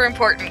 super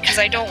important, because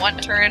I don't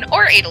want Turin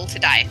or Adel to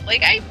die.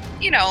 Like, I,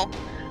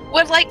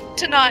 would like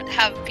to not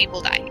have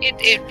people die.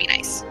 It'd be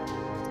nice.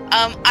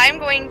 I'm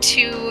going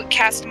to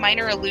cast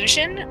Minor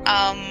Illusion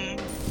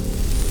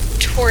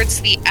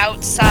towards the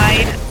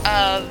outside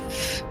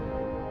of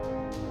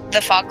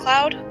the fog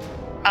cloud,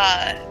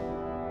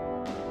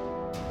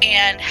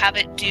 and have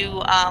it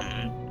do,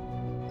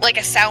 like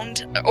a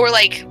sound, or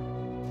like,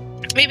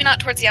 maybe not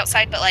towards the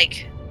outside, but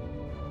like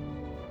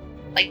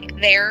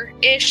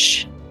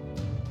there-ish.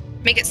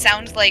 Make it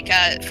sound like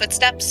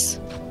footsteps.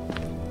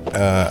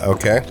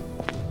 Okay.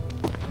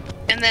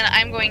 And then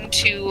I'm going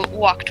to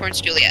walk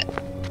towards Juliet.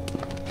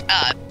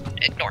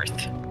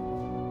 North.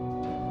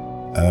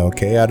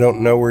 Okay, I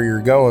don't know where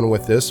you're going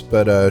with this,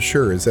 but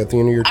sure. Is that the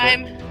end of your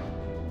turn?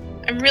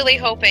 I'm really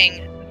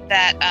hoping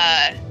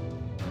that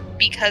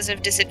because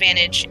of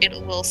disadvantage, it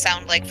will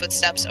sound like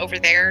footsteps over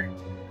there.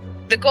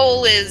 The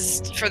goal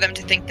is for them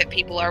to think that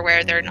people are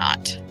where they're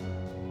not.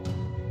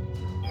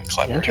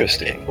 Clever.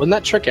 Interesting. Wouldn't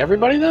that trick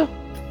everybody, though?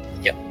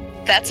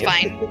 That's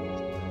fine.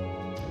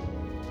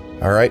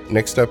 All right,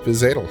 next up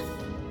is Adel.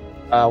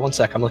 1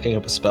 sec, I'm looking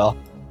up a spell.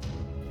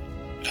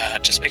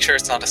 Just make sure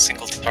it's not a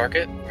single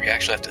target, where you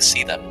actually have to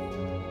see them.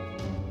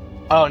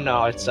 Oh,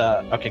 no, it's,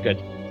 okay, good.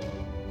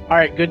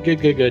 Alright, good.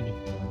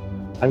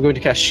 I'm going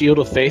to cast Shield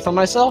of Faith on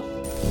myself,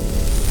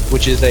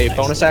 which is a Nice.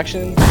 bonus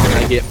action, and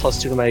I get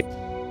 +2 to my...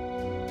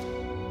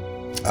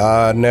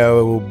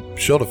 No,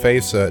 Shield of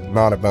Faith,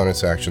 not a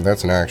bonus action.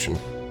 That's an action.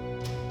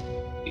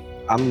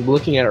 I'm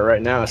looking at it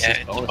right now. It Yeah,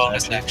 says it's a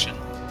bonus action.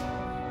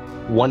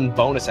 One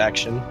bonus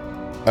action.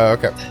 Oh,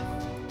 okay.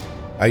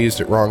 I used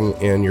it wrong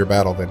in your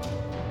battle then.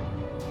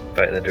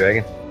 Fight the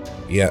dragon.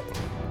 Yeah.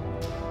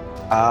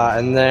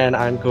 And then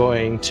I'm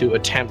going to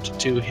attempt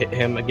to hit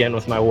him again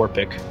with my war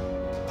pick.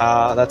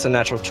 That's a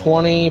natural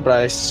 20, but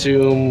I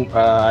assume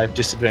I've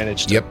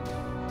disadvantaged. Yep.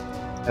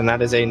 And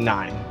that is a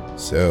 9.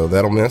 So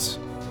that'll miss.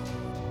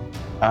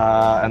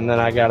 And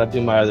then I gotta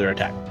do my other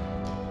attack.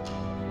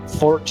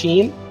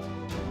 14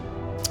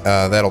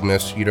 That'll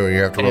miss. You don't.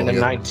 You have to roll and a the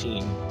other.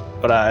 19.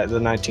 But the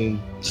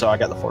 19, so I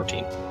got the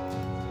 14.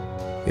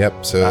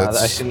 Yep. So I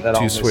that's think that 2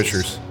 all misses.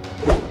 swishers.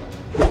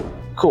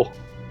 Cool.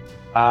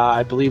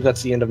 I believe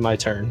that's the end of my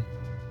turn.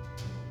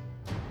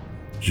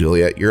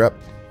 Juliet, you're up.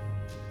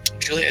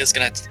 Julia is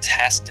going to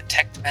cast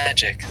Detect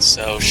Magic,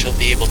 so she'll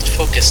be able to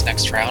focus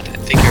next round and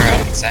figure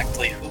out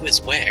exactly who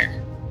is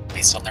where,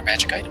 based on their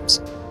magic items.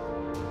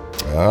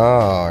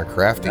 Ah,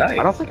 crafty. Nice.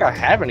 I don't think I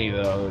have any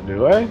though,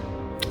 do I?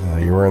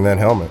 You're wearing that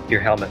helmet.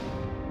 Your helmet.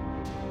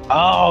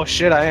 Oh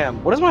shit, I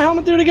am. What does my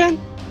helmet do again?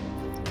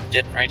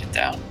 Didn't write it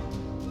down.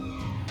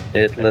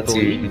 It lets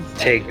you believe I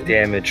take do.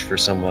 damage for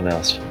someone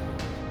else.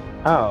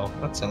 Oh,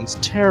 that sounds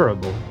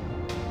terrible.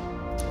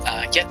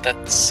 Yeah,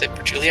 that's it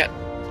for Juliet.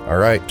 All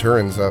right,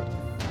 Turin's up.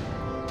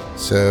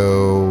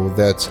 So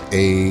that's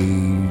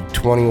a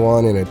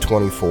 21 and a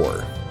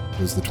 24.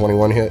 Does the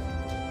 21 hit?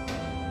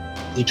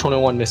 The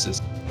 21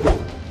 misses.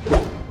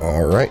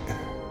 All right.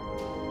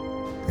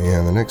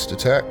 And the next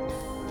attack.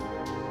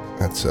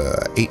 That's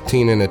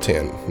 18 and a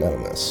 10. That'll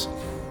miss.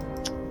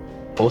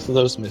 Both of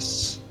those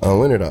miss.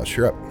 Lunados,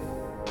 you're up.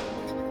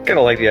 Kind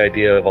of like the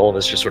idea of all of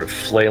us just sort of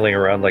flailing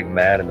around like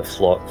mad in the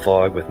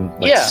fog with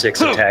like Yeah.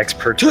 6 attacks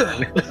per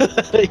turn.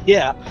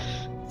 Yeah,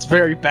 it's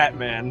very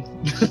Batman.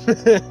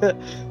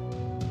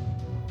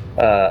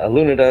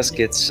 Lunados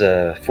gets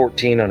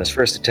 14 on his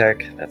first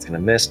attack. That's going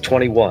to miss.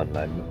 21.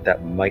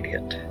 That might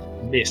hit.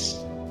 Miss.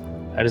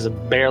 That is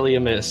barely a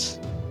miss.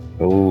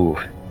 Ooh.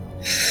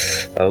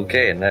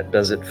 Okay, and that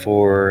does it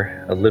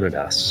for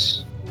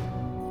Lunados.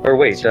 Or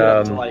wait, So you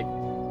have to,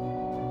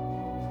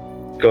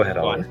 go ahead,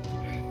 go Oliver.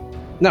 on.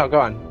 No, go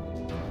on.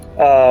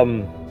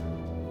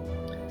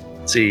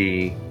 Let's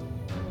see.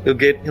 He'll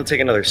take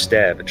another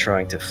stab at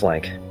trying to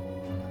flank.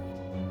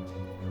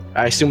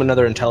 I assume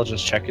another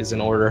intelligence check is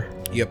in order.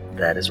 Yep.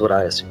 That is what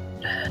I assume.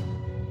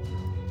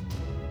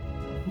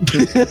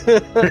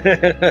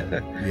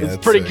 It's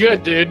pretty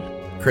good, dude.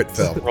 Crit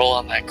fail. Roll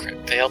on that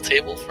crit fail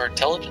table for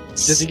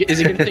intelligence. Is he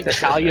gonna think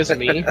Talia's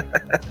me?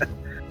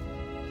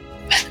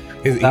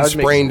 He That would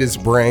make sprained his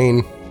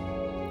brain.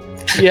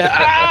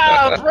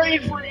 Yeah.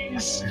 Brain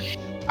freeze.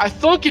 I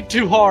thunk it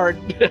too hard.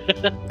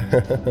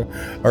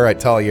 All right,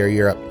 Talia,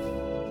 you're up.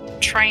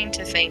 Trying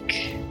to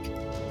think.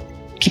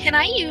 Can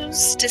I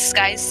use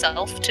disguise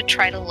self to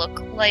try to look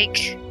like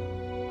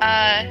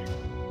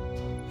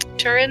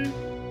Turin?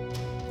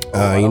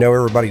 You know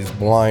everybody's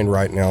blind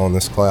right now in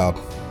this cloud.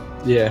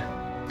 Yeah.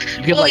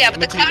 You can Well, yeah, but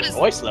the imitate cloud the is-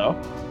 voice though.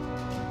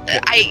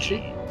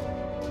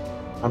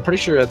 I'm pretty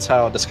sure that's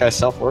how disguise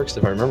self works,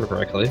 if I remember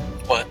correctly.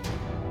 What?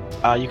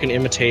 You can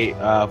imitate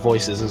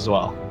voices as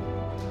well.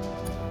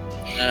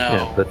 No.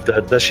 Yeah,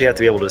 but does she have to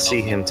be able to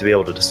see him to be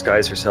able to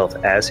disguise herself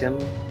as him?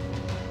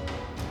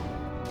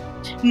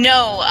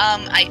 No,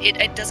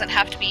 it doesn't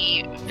have to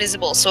be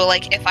visible. So,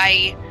 like, if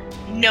I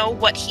know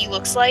what he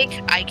looks like,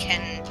 I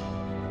can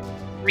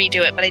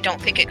redo it, but I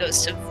don't think it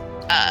goes to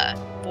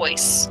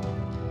voice.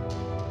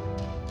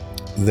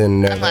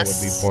 Then that would be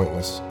Unless-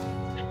 pointless.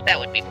 That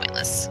would be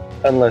pointless.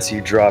 Unless you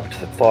dropped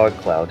the fog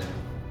cloud.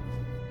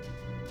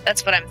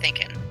 That's what I'm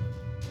thinking.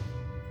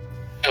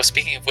 Oh,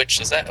 speaking of which,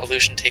 does that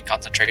illusion take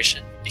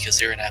concentration?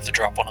 Because you're gonna have to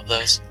drop one of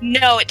those.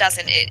 No, it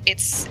doesn't.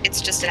 It's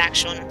just an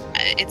action.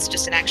 It's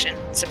just an action.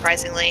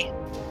 Surprisingly.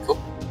 Cool.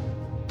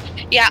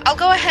 Yeah, I'll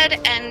go ahead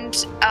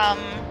and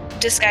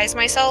disguise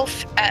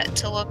myself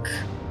to look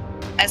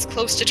as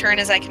close to Turn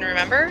as I can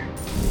remember,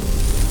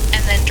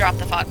 and then drop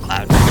the fog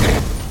cloud.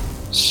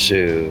 So,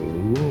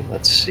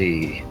 let's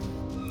see.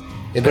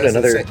 It Put doesn't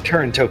another say-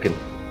 turn token.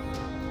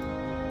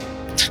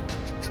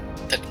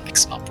 That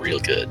makes them up real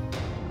good.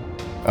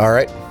 All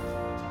right.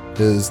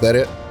 Is that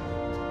it?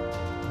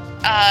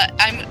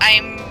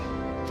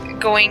 I'm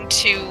going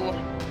to.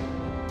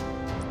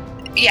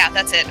 Yeah,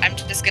 that's it. I'm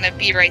just gonna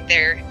be right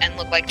there and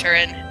look like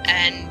Turin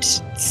and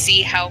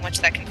see how much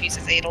that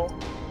confuses Adel.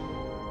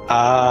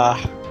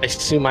 I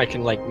assume I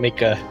can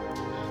make a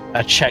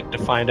check to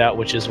find out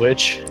which is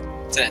which.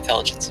 It's an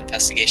intelligence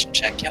investigation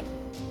check. Yep.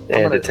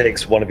 And gonna- it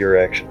takes one of your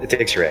action. It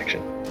takes your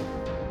action.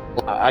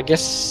 I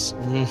guess.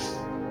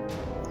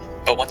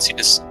 But once you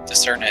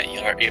discern it,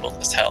 you are able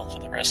to tell for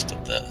the rest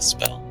of the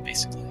spell,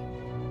 basically.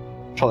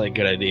 Probably a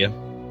good idea.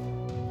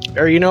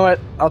 Or you know what?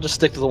 I'll just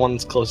stick to the one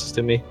that's closest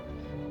to me.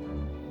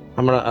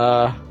 I'm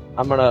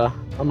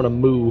gonna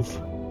move,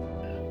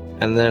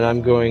 and then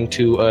I'm going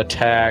to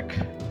attack.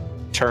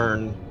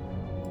 Turn.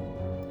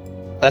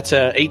 That's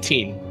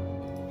 18.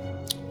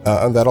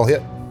 That'll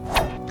hit.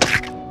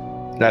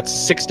 That's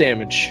 6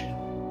 damage.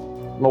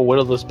 I'm gonna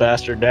whittle this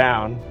bastard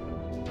down.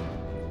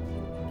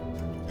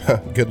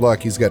 Good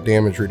luck. He's got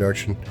damage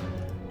reduction.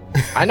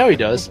 I know he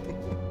does.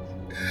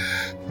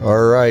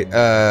 All right.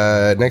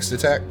 Next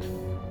attack.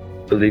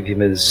 believe he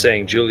was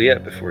saying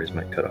Juliet before his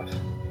mic cut off.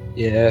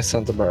 Yeah,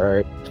 sounds about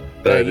right.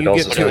 But you it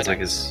also get sounds to- like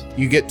his.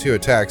 You get 2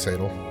 attacks,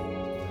 Adel.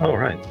 Oh,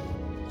 right.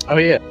 Oh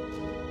yeah.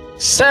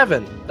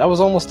 7. That was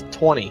almost a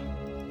 20.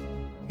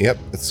 Yep.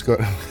 It's good.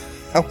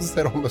 How was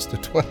that almost a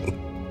 20?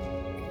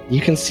 You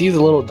can see the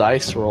little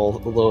dice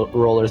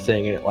roller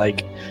thing,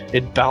 and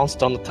it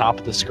bounced on the top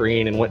of the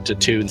screen and went to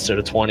 2 instead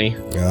of 20.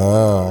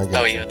 Ah, I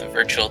got Oh, you. you have the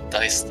virtual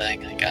dice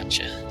thing. I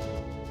gotcha.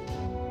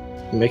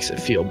 It makes it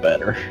feel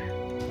better.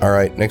 All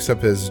right. Next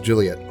up is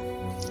Juliet.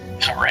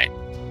 All right.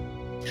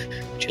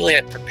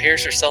 Juliet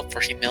prepares herself for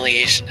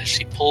humiliation as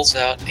she pulls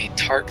out a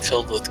tart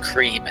filled with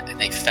cream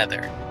and a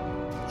feather.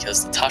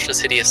 Because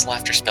Tasha's hideous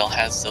laughter spell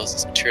has those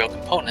as material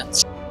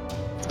components,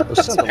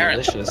 Those sound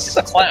apparently delicious. it's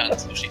a clown,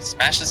 so she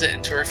smashes it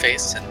into her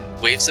face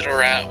and waves it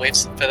around,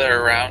 waves the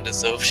feather around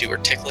as though if she were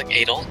tickling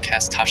Adel and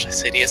casts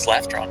Tasha's hideous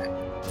laughter on him.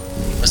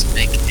 He must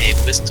make a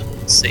wisdom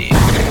save.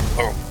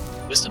 Or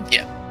wisdom,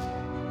 yeah.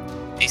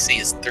 DC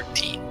is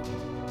 13.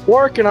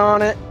 Working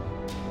on it.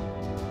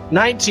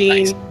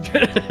 19.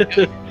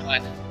 Good.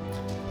 Fine.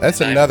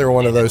 That's And another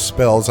one of those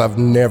spells I've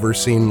never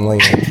seen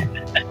land.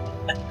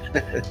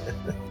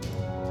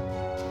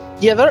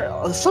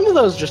 Yeah, some of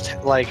those just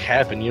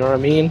happen. You know what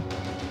I mean?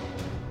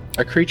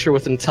 A creature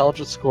with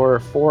intelligence score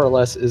of 4 or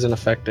less isn't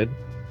affected.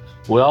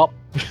 Well,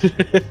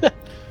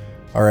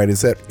 All right.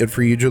 Is that it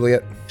for you,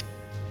 Juliet?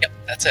 Yep,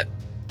 that's it.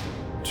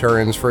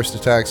 Turin's first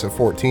attack's a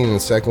 14 and the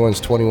second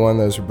one's 21.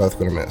 Those are both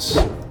going to miss.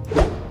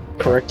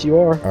 correct you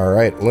are. All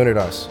right.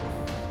 Lunados.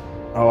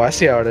 Oh, I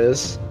see how it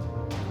is.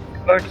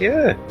 Fuck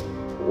yeah.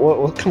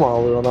 What come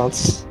on, little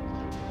nuts.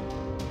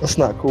 That's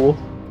not cool.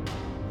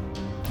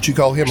 Did you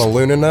call him a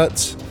Luna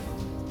Nuts?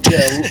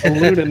 Yeah,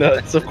 Luna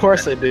nuts. Of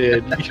course I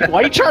did.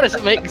 Why are you trying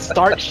to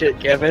start shit,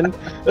 Kevin?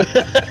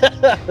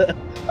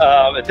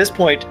 At this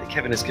point,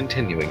 Kevin is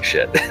continuing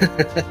shit.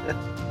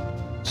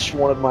 just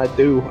wanted my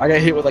due. I got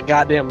hit with a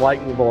goddamn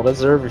lightning bolt. I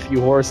deserve a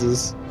few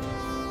horses.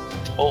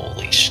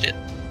 Holy shit.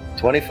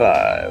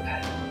 25.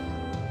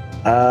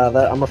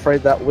 I'm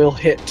afraid that will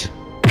hit.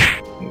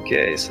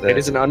 Okay, so It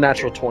is an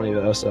unnatural 20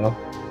 though, so.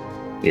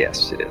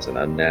 Yes, it is an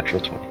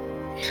unnatural 20.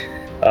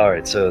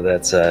 Alright, so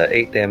that's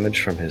 8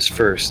 damage from his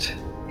first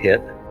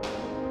hit.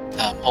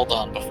 Hold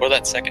on. Before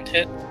that second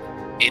hit,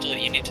 Adel,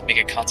 you need to make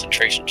a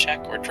concentration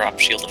check or drop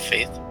Shield of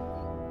Faith.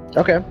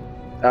 Okay.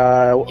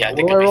 Yeah, I what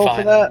think do I it'll be roll fine.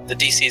 for that? The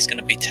DC is going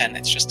to be 10.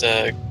 It's just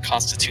a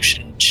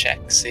Constitution check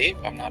save.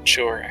 I'm not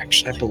sure, I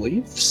actually.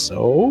 believe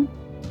so.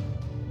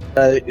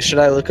 Should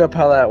I look up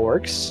how that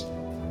works?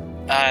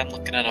 I'm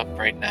looking it up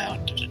right now.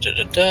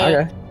 Da-da-da-da-da.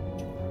 Okay.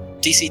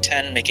 DC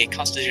 10, make a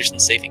Constitution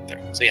saving throw.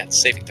 So yeah,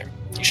 saving throw.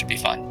 You should be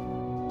fine.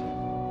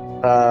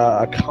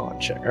 A con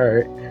check.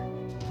 Alright.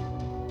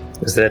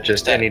 Is that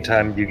just 10. any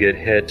time you get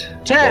hit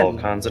 10. while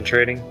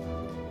concentrating?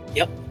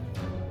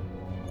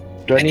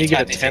 Do I need to get a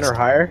Anytime he 10 takes- or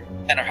higher?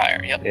 10 or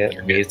higher. Yep. Yeah,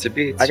 You're good. needs to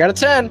be. I got a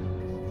 10.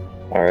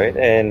 Alright,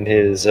 and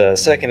his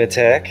second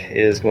attack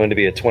is going to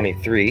be a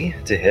 23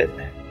 to hit.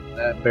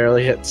 That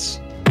barely hits.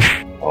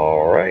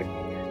 Alright.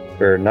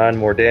 For 9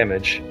 more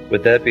damage.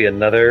 Would that be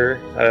another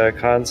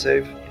con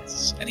save?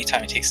 Yes.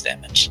 Anytime he takes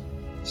damage.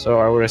 So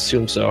I would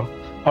assume so.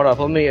 Hold up,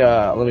 let me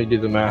do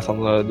the math on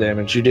the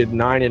damage. You did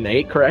 9 and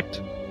 8,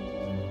 correct?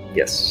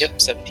 Yes. Yep,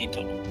 17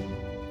 total.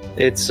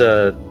 It's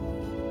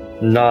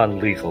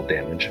non-lethal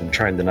damage. I'm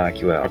trying to knock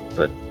you out,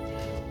 but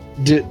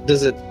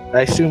Does it?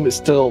 I assume it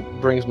still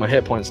brings my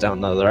hit points down,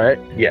 though, right?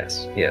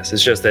 yes.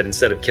 It's just that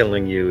instead of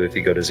killing you if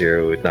you go to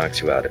 0, it knocks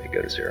you out if you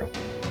go to 0.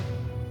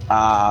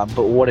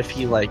 But what if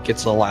he like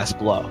gets the last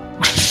blow?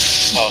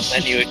 Oh,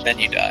 then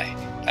you die.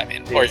 I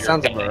mean, Yeah, or it you're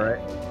sounds gonna- about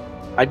right.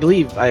 I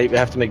believe I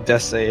have to make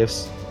death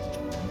saves.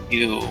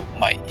 You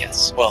might,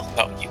 yes. Well,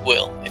 no, you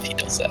will if he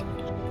does that.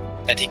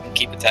 And he can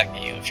keep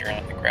attacking you if you're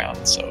on the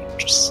ground, so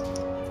just...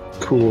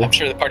 Cool. I'm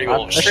sure the party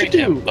will I should restrain do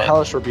him, but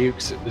Hellish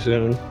Rebukes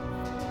soon.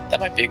 that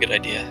might be a good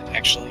idea,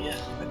 actually, yeah.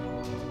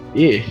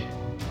 Yeah.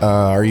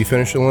 Are you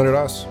finished,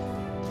 Leonidas?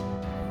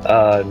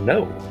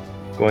 No.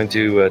 Going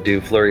to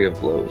do Flurry of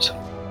Blows.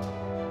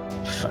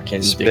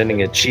 Fucking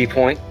Spending a chi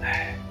point.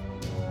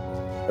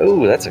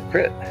 Oh, that's a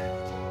crit.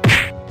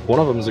 One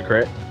of them is a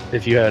crit.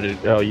 If you had it,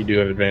 oh, you do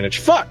have advantage.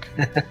 Fuck!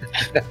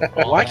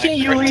 Roll Why on can't that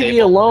you crit leave me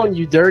table. alone,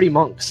 you dirty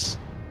monks?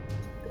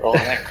 Roll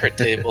on that crit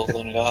table,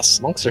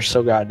 Lunidas. Monks are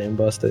so goddamn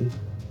busted.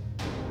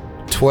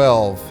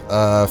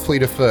 12.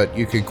 Fleet of foot.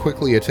 You can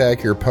quickly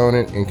attack your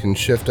opponent and can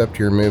shift up to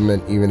your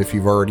movement even if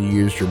you've already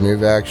used your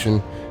move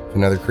action. If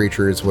another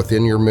creature is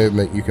within your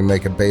movement, you can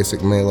make a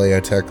basic melee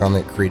attack on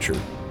that creature.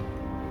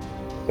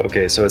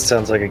 Okay, so it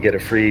sounds like I get a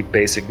free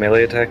basic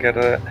melee attack out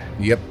of that.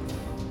 Yep.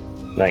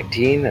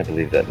 19, I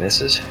believe that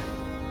misses.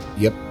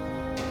 Yep.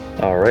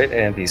 Alright,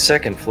 and the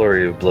second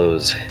Flurry of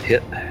Blows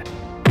hit.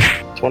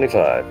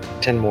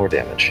 25. 10 more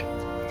damage.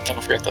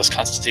 Don't forget those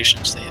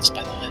constitution saves,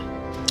 by the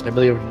way. I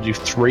believe I to do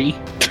 3.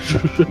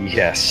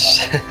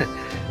 Yes.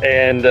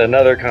 And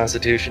another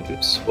constitution.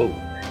 Oops. Whoa.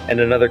 And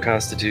another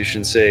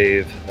constitution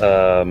save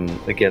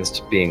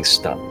against being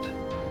stunned.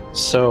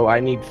 So I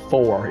need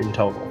 4 in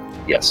total.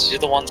 Yes. Do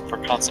the ones for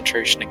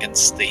concentration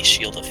against the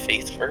Shield of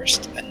Faith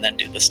first, and then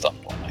do the stun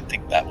one. I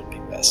think that would be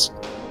best.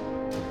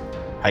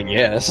 I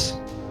guess.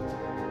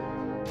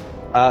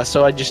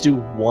 So I just do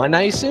 1,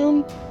 I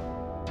assume?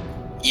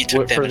 You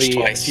took For damage the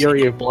twice.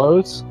 Fury of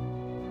Blows?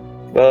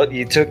 Well,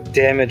 you took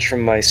damage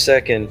from my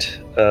second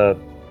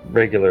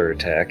regular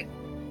attack.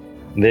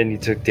 And then you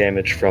took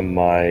damage from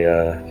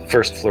my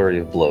first Flurry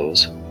of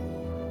Blows.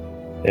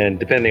 And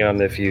depending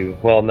on if you...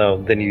 Well,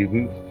 no, then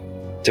you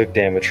took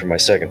damage from my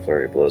second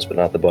Flurry of Blows, but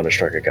not the bonus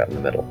strike I got in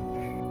the middle.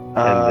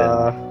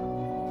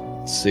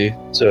 Let's see.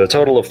 So a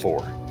total of 4.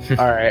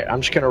 Alright,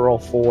 I'm just gonna roll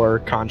 4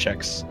 con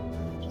checks.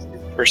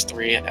 First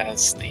 3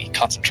 as the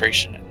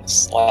concentration, and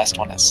this last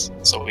one is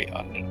so we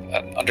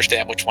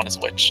understand which one is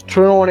which.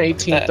 21,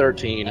 18, That-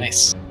 13.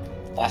 Nice.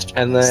 Last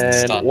one And is the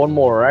then stun. one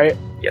more, right?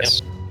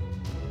 Yes.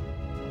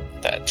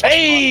 That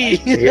Hey!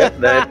 Yep,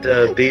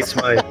 that beats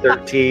my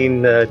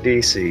 13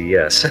 DC,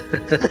 yes.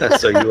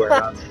 So you are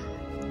not...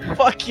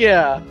 Fuck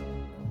yeah!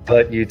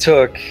 But you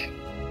took...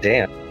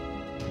 Damn.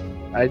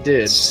 I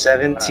did.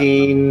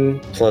 17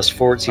 plus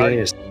 14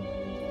 is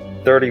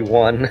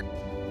 31.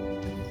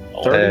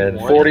 Oh, And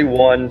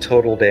 41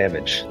 total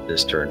damage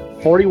this turn.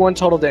 41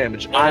 total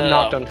damage. No, I'm no,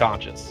 knocked no.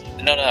 unconscious.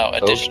 No.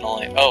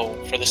 Additionally,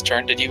 for this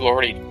turn, did you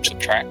already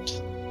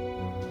subtract?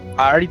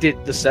 I already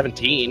did the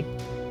 17.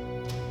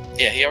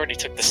 Yeah, he already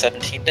took the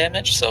 17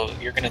 damage, so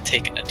you're gonna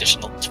take an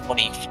additional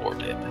 24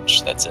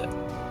 damage. That's it.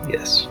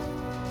 Yes.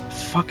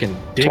 Fucking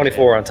dick.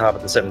 24 on top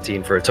of the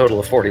 17 for a total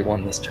of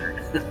 41 this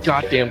turn.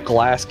 Goddamn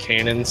glass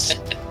cannons.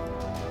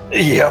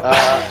 Yep.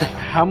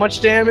 How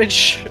much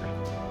damage?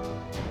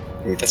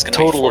 That's gonna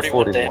total be of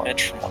 41 41.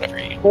 damage from whatever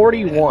you.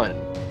 41.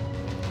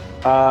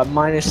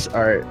 Minus.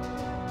 Alright.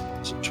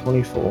 So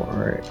 24.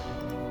 Alright.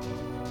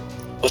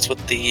 What's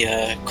with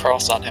the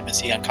cross on him? Is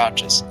he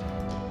unconscious?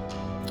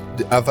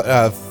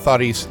 I thought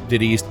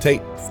did he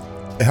take...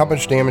 How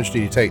much damage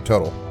did he take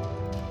total?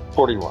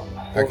 41.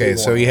 Okay,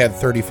 so he had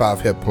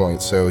 35 hit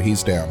points, so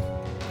he's down.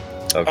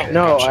 Okay.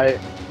 No, Gotcha.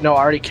 I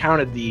already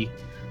counted the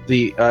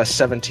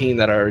 17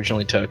 that I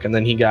originally took, and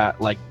then he got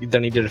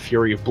then he did a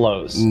fury of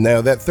blows.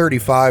 No, that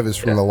 35 is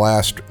from the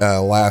last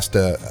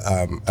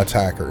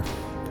attacker.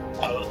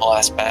 Oh, the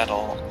last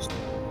battle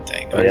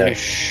thing. Oh, yeah. Are you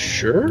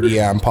sure?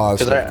 Yeah, I'm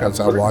positive because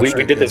I watched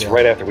We it. did this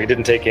right after. We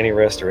didn't take any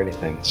rest or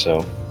anything,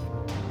 so.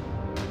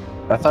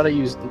 I thought I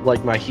used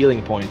my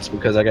healing points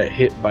because I got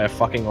hit by a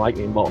fucking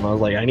lightning bolt, and I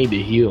was like, I need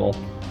to heal.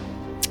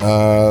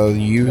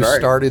 You Right.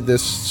 started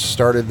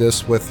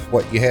this with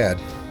what you had.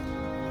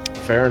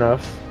 Fair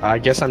enough. I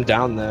guess I'm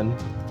down then,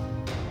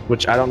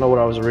 which I don't know what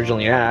I was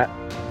originally at.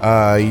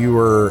 You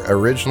were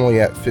originally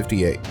at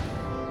 58.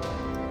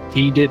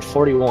 He did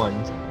 41,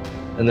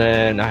 and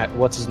then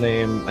what's his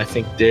name? I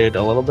think did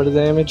a little bit of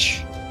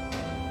damage.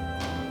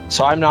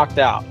 So I'm knocked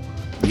out.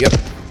 Yep.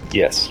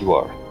 Yes, you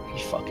are. You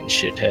fucking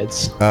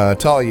shitheads.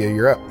 Talia,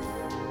 you're up.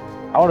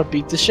 I want to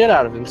beat the shit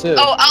out of him too.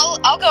 Oh,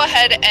 I'll go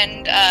ahead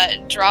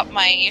and drop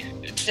my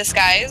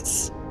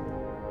disguise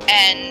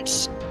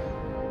and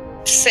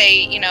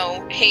say,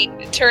 hey,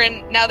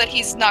 Turin, now that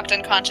he's knocked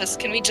unconscious,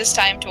 can we just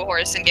tie him to a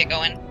horse and get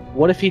going?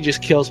 What if he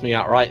just kills me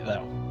outright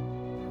though?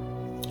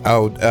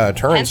 Oh,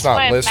 Turin's Hence why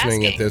not I'm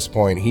listening asking. at this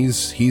point.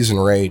 He's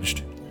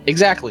enraged.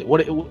 Exactly.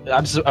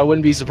 I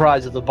wouldn't be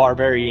surprised if the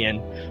barbarian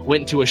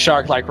went into a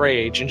shark-like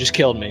rage and just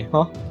killed me,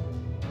 huh?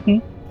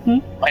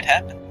 Might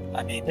happen.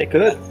 I mean, It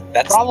could.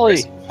 that's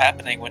Probably. the risk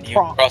happening when you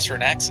Pro- cross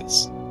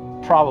Renaxis.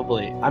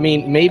 Probably. I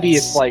mean, maybe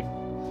That's-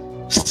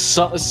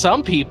 if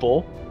some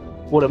people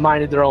would have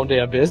minded their own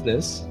damn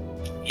business.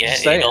 Yeah,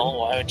 Just saying. Adel,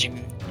 why would you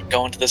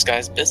go into this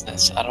guy's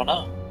business? I don't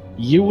know.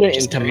 You went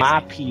Just into crazy. my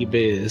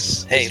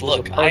p-biz. Hey, This was a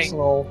look,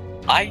 personal.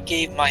 I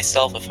gave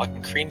myself a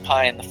fucking cream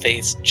pie in the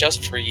face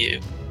just for you.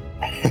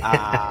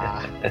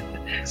 Ah,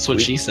 that's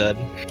what she said.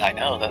 I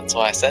know, that's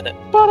why I said it.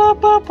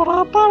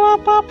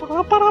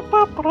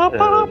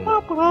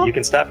 You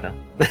can stop now.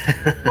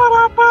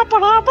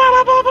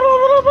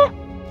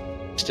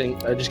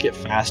 I just get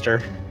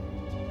faster.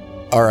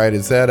 All right,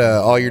 is that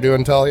all you're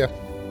doing, Talia?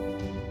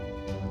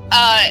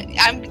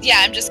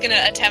 I'm just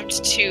gonna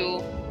attempt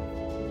to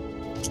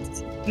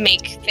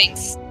make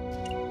things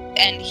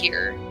end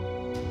here.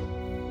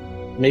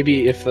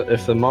 Maybe if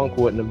the monk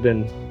wouldn't have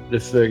been the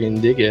friggin'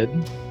 dickhead.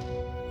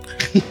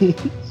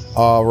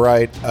 All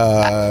right,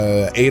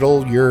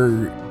 Adel,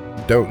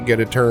 don't get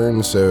a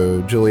turn,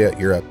 so Juliet,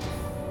 you're up.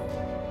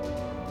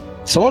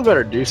 Someone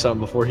better do something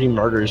before he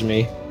murders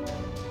me.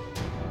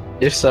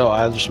 If so,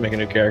 I'll just make a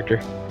new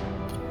character.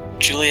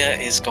 Julia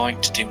is going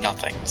to do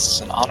nothing. This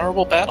is an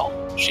honorable battle.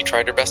 She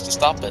tried her best to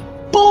stop it.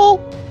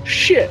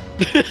 Bullshit.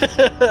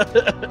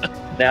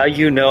 Now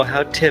you know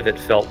how Tivit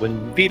felt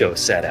when Vito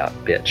sat out,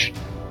 bitch.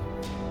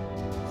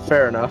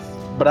 Fair enough,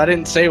 but I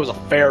didn't say it was a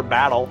fair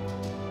battle.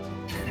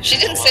 She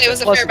didn't say it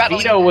was a Plus, fair battle.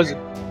 Vito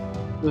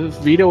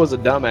was a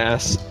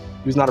dumbass.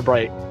 He was not a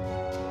bright.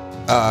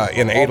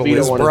 And All Adel Vito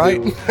is wanted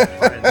bright.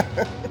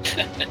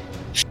 to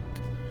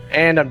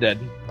And I'm dead.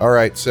 All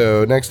right,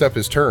 so next up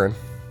is Turin.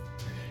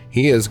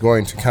 He is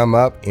going to come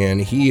up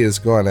and he is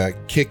going to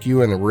kick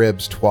you in the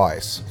ribs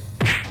twice.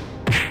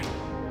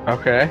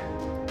 Okay.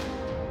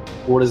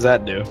 What does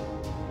that do?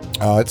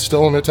 It's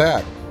still an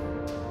attack.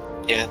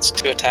 Yeah, it's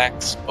 2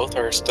 attacks. Both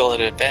are still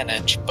at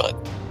advantage, but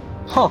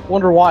Huh,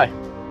 wonder why.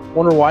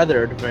 Wonder why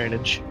they're at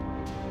advantage.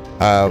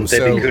 Didn't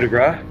they be coup de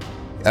grace?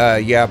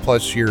 Yeah,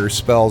 plus your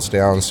spell's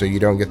down, so you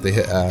don't get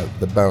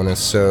the bonus.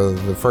 So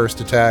the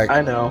first attack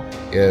I know.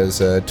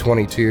 is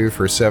 22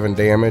 for 7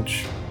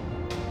 damage.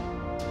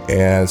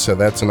 And so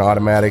that's an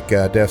automatic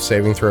death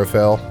saving throw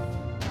fail.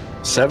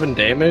 7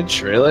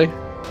 damage? Really?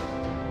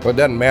 Well, it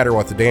doesn't matter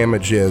what the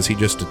damage is, he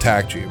just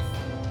attacked you.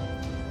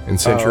 And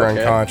since Oh, you're okay.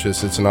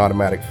 unconscious, it's an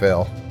automatic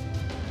fail.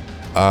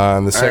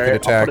 And the second right, I'll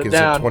attack put it is at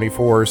down.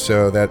 24,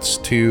 so that's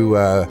two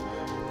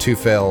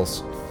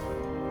fails.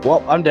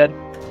 Well, I'm dead.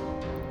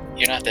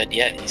 you're not dead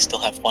yet. You still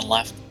have 1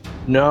 left.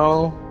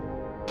 No.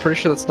 Pretty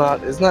sure that's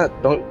not. Isn't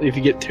that. Don't. If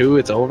you get 2,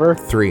 it's over?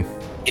 3.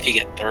 If you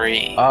get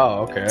 3,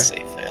 Oh, okay. let's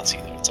say fails,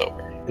 either it's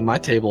over. In my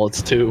table,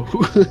 it's 2.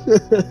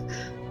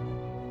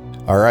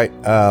 All right,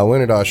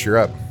 Lunados, you're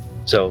up.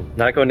 So,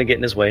 not going to get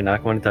in his way,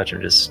 not going to touch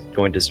him, just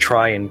going to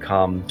try and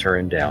calm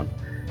Turin down.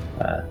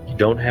 You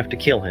don't have to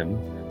kill him.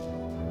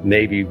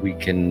 Maybe we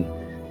can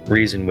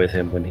reason with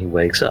him when he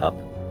wakes up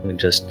and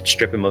just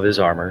strip him of his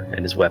armor and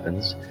his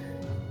weapons,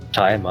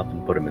 tie him up,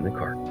 and put him in the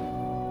cart.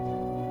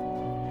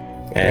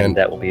 And And-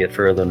 that will be it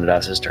for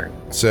Lunadas' turn.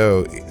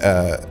 So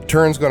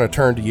Turin's going to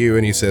turn to you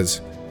and he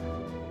says,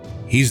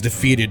 "He's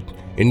defeated,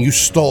 and you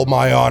stole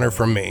my honor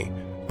from me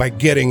by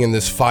getting in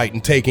this fight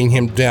and taking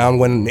him down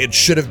when it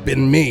should have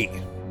been me.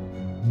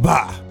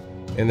 Bah!"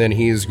 And then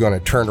he's going to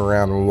turn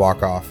around and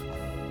walk off.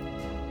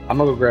 I'm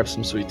gonna go grab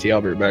some sweet tea.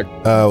 I'll be right back.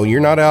 Oh, you're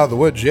not out of the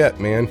woods yet,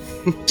 man.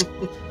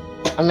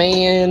 I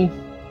mean,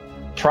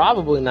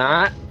 probably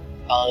not.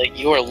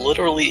 You are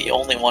literally the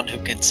only one who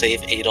can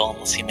save Adel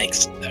unless he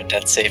makes a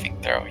death saving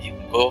throw. You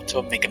can go up to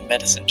him, make a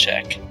medicine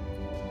check.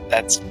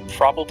 That's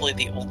probably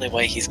the only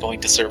way he's going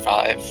to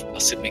survive,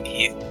 assuming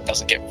he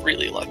doesn't get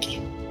really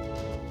lucky.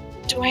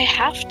 Do I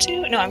have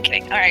to? No, I'm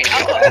kidding. All right,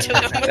 I'll go up to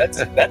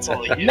him. That's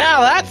all you get. Now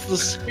that's the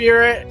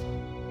spirit.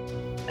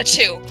 A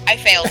 2. I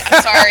failed.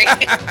 I'm sorry.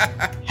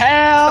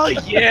 Hell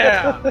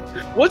yeah!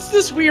 What's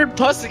this weird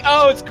pussy?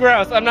 Oh, it's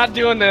gross. I'm not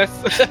doing this.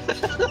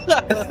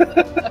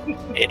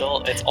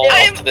 It's all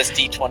up to this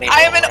D20.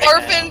 I am an roll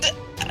right orphaned.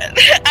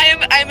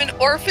 I'm an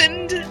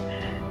orphaned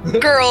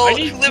girl I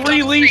need who lived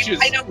 3 on the street. leeches.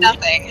 I know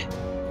nothing.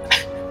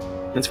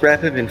 Let's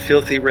wrap him in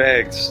filthy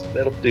rags.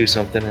 That'll do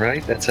something,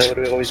 right? That's how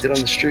we always did on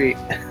the street.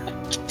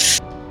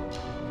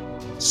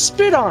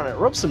 Spit on it.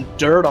 Rub some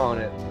dirt on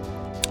it.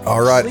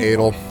 All right, Sleep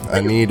Adel. I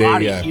Let your need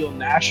body a heal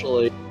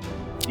naturally.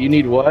 You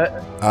need what?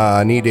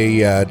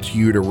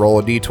 you to roll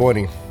a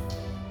d20.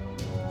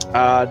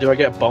 Do I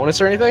get a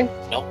bonus or anything?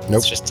 Nope, Nope.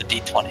 it's just a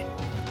D20.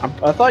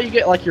 I thought you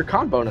get like your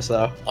con bonus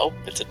though. Nope,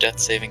 it's a death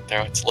saving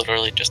throw. It's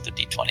literally just a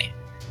D20.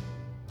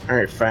 All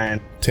right, fine.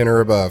 10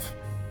 or above.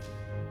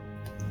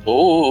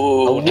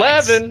 Ooh,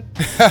 11.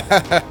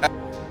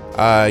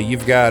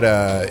 You've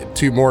got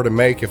 2 more to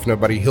make if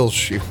nobody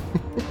heals you.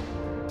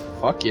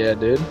 Fuck yeah,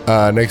 dude.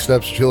 Next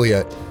up's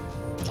Juliet.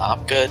 Nice.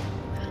 I'm good.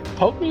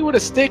 Poke me with a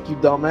stick, you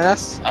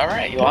dumbass. All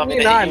right, you Poke want me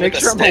me in to the eye, hit you make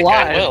with a sure I'm stick?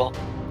 alive. I will.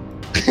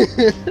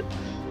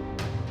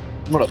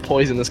 I'm gonna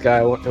poison this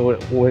guy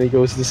when he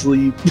goes to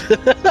sleep.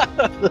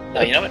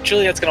 No, you know what?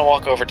 Juliet's gonna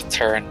walk over to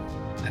Turin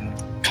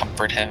and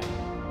comfort him.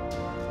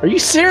 Are you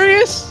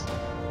serious?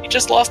 He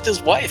just lost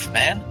his wife,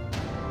 man.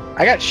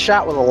 I got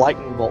shot with a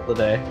lightning bolt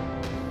today.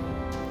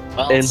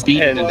 Well, And some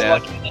beaten people to are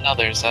death. luckier than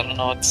others. I don't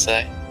know what to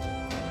say.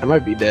 I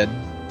might be dead.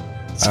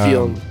 It's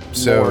feeling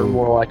so- more and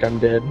more like I'm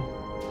dead.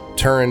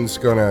 Turin's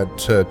gonna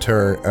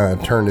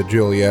turn to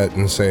Juliet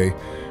and say,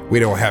 "We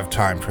don't have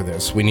time for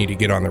this. We need to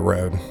get on the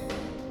road."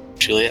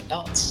 Juliet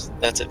nods.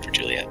 That's it for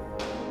Juliet.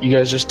 You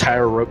guys just tie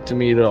a rope to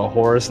me to a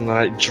horse and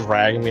then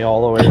drag me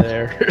all the way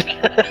there.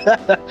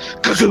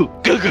 Cuckoo,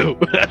 cuckoo.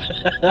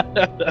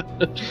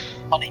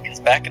 Funny, because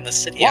back in the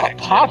city, A lot of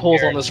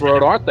potholes on this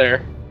road, aren't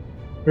there?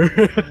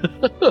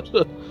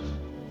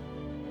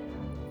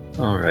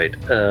 All right.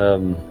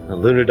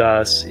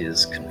 Lunadas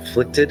is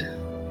conflicted.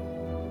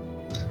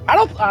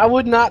 I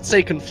would not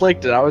say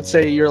conflicted. I would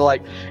say you're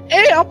like,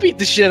 hey, I'll beat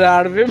the shit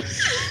out of him.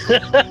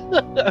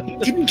 He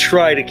didn't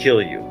try to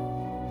kill you.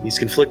 He's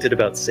conflicted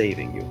about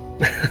saving you.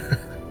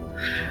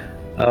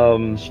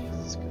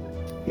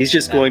 He's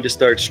just going to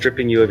start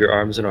stripping you of your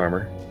arms and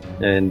armor,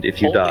 and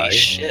if you Holy die,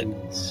 shit.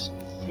 he's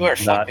You are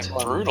not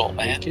fucking brutal,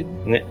 man.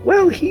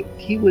 well.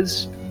 He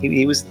was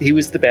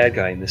the bad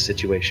guy in this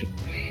situation.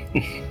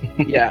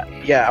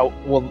 yeah.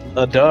 Well,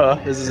 duh.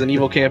 This is an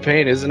evil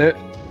campaign, isn't it?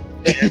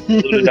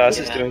 Lunadas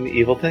is doing the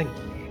evil thing.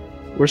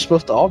 We're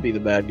supposed to all be the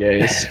bad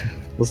guys.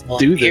 Let's Well,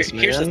 do this,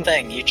 Here's the man.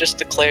 thing: you just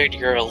declared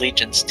your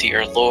allegiance to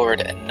your lord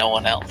and no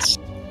one else,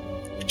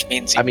 which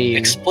means you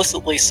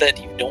explicitly said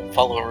you don't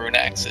follow Rune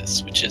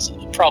Axis, which is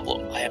a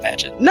problem, I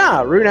imagine.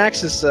 Nah, Rune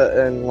Axis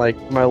and like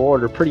my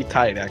lord are pretty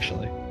tight,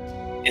 actually.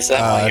 Is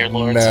that why your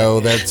lord's No,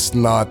 that's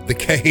not the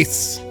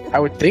case. I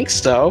would think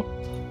so.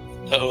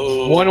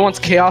 No. One wants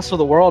chaos for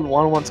the world, and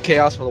one wants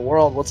chaos for the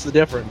world. What's the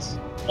difference?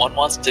 One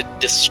wants to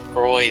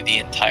destroy the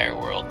entire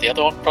world. The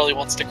other one probably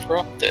wants to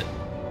corrupt it.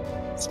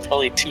 It's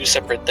probably 2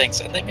 separate things,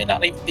 and they may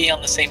not even be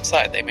on the same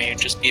side. They may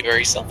just be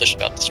very selfish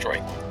about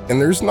destroying one.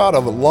 And there's not a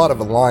lot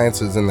of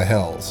alliances in the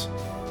Hells.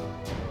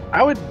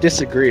 I would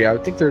disagree. I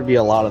would think there'd be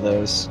a lot of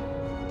those.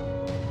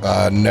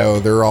 No,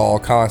 they're all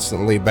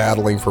constantly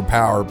battling for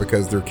power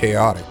because they're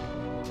chaotic.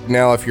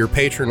 Now, if your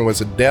patron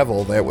was a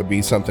devil, that would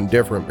be something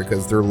different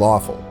because they're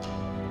lawful.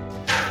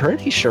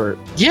 Pretty sure.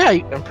 Yeah,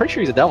 I'm pretty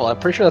sure he's a devil. I'm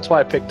pretty sure that's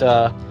why I picked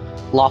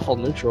lawful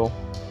neutral.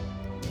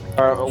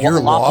 Or You're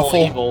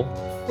lawful? evil.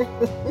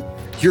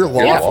 You're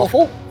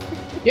lawful?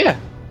 Yeah.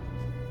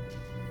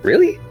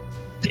 Really?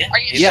 Yeah, Are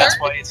you yeah, sure? that's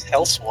why it's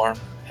Hellswarm.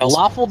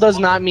 Lawful does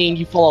not mean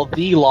you follow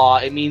the law.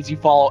 It means you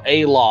follow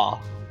a law.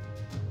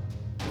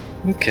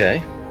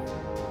 Okay.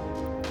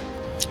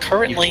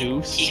 Currently, You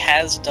goose. he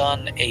has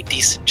done a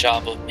decent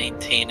job of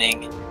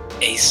maintaining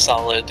a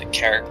solid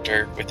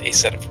character with a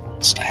set of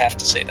rules. I have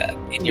to say that.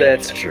 In your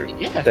That's opinion. true.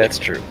 Yeah. That's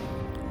true.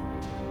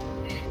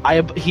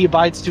 He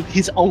abides to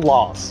his own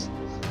laws.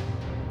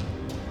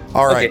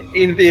 All right. Okay,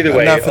 either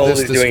way, Enough of all this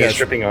he's doing is discussion.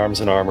 stripping arms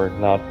and armor,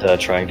 not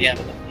trying to Yeah,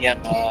 kill them.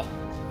 yeah,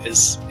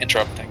 is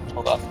interrupting.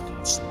 Hold on,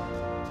 please.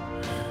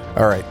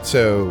 All right.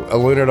 So,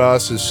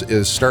 Alunados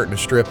is starting to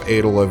strip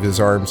Adel of his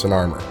arms and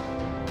armor.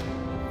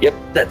 Yep,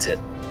 that's it.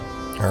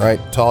 All right,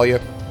 Talia.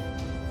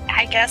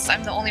 I guess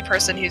I'm the only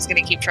person who's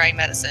gonna keep trying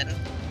medicine.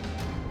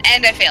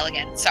 And I fail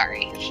again.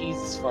 Sorry.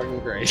 Jesus fucking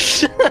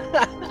Christ.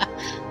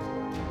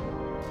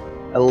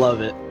 I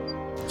love it.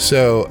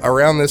 So,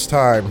 around this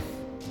time,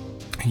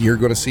 you're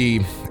going to see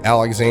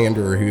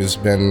Alexander, who's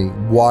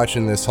been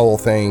watching this whole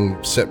thing,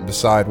 sitting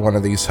beside one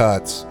of these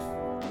huts,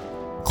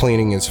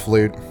 cleaning his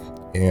flute,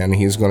 and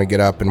he's going to get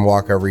up and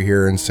walk over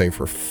here and say,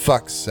 "For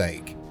fuck's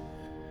sake."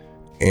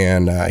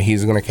 And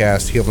he's going to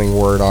cast Healing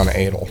Word on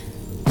Adel.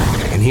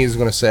 And he's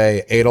going to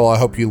say, "Adel, I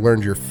hope you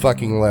learned your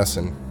fucking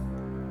lesson."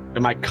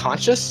 Am I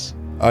conscious?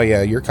 Oh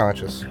yeah, you're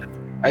conscious.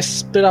 I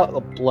spit out the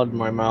blood in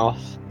my mouth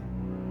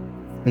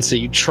and say,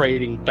 "You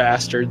trading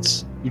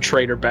bastards, you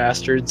traitor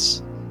bastards,"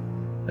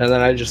 and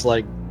then I just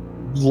like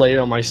lay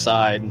on my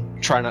side,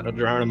 try not to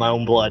drown in my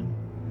own blood.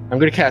 I'm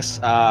gonna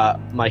cast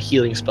my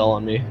healing spell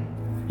on me.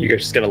 You're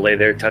just gonna lay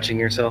there touching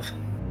yourself?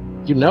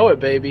 You know it,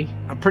 baby.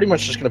 I'm pretty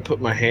much just gonna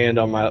put my hand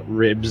on my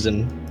ribs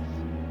and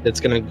it's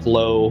gonna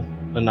glow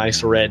a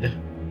nice red.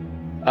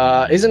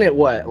 Isn't it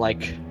what,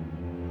 like...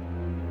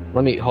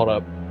 Let me, hold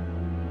up.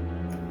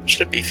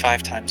 Should be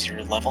 5 times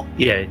your level.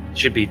 Yeah, it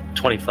should be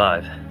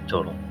 25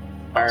 total.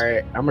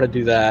 Alright, I'm gonna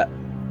do that.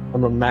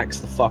 I'm gonna max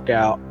the fuck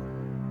out.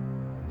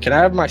 Can I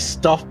have my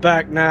stuff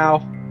back now?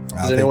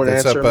 Does anyone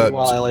answer me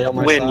while I lay on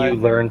my When side? you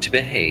learn to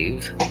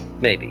behave,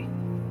 maybe.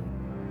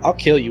 I'll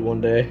kill you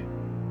one day.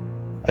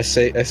 I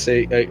say. That's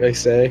And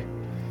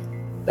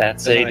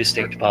a I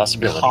distinct start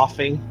possibility.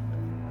 Coughing,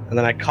 and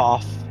then I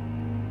cough.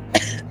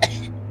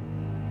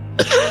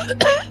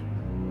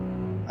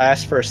 I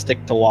ask for a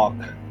stick to walk.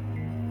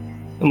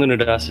 And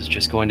Lunadas is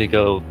just going to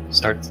go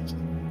start,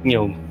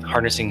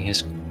 harnessing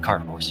his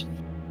cart horse.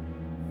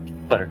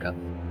 Buttercup.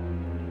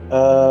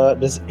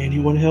 Does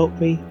anyone help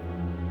me?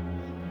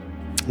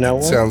 No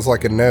one? Sounds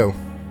like a no.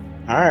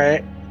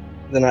 Alright.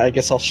 Then I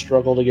guess I'll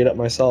struggle to get up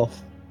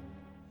myself.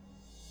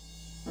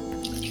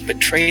 You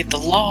betrayed the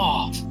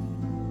law.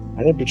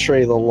 I didn't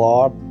betray the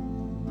law.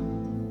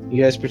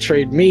 You guys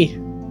betrayed me.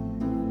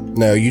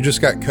 No, you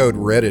just got code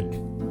redded.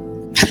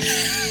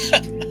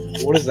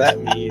 What does that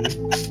mean?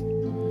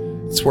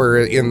 It's where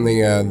in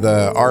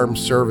the armed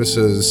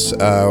services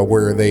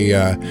where they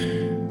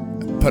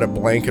put a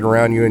blanket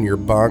around you in your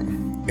bunk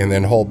and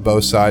then hold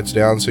both sides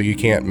down so you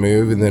can't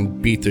move and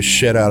then beat the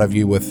shit out of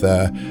you with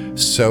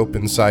soap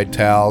inside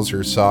towels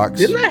or socks.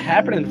 Didn't that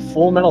happen in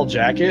Full Metal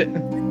Jacket?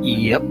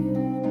 Yep.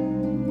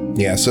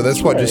 Yeah, so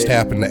that's what just Right.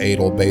 happened to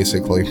Adel,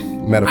 basically,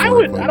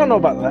 metaphorically. I don't know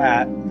about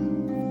that.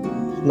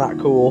 Not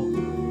cool.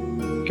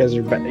 You guys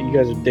are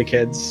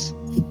dickheads.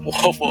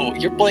 Whoa,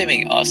 you're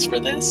blaming us for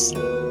this?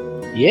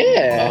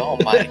 Yeah. Oh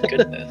my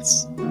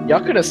goodness.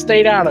 Y'all could have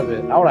stayed out of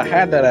it. I would have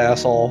had that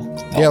asshole.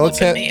 Yeah, Don't let's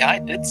look at have- me. I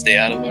did stay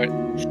out of it.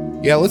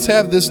 Yeah, let's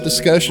have this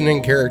discussion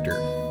in character.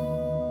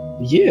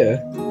 Yeah.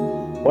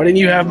 Why didn't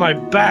you have my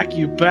back,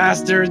 you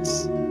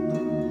bastards?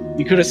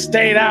 You could have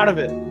stayed out of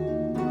it.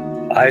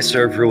 I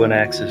serve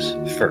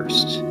Ruinaxis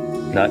first,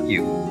 not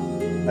you.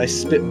 I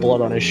spit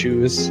blood on his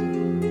shoes.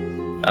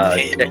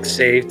 Dex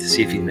save to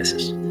see if he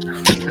misses.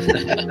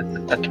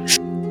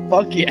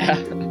 Fuck yeah.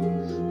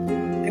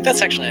 I think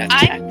that's actually an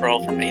attack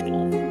roll from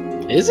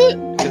Adel. Is it?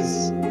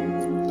 Because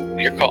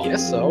Your call. I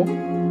guess so. It's an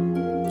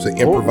What would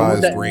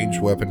improvised that- ranged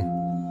weapon.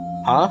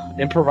 Huh?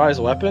 Improvised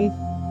weapon?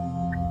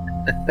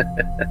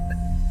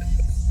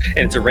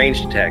 And it's a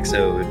ranged attack,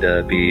 so it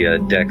would be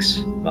Dex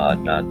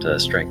mod, not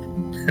strength.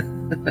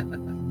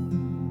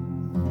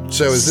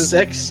 So is this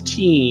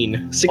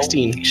 16.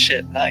 16. Holy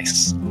shit,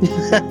 nice.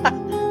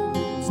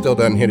 still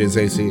doesn't hit his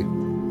AC?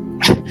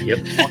 Yep,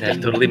 that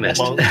totally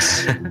missed.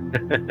 Monks.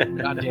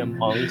 Goddamn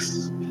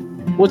monks.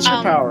 What's your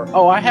Um, power?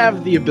 Oh, I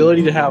have the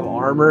ability to have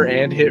armor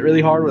and hit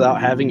really hard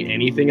without having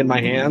anything in my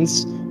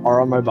hands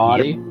or on my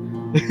body.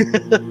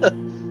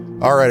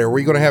 All right, are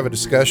we going to have a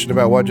discussion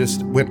about what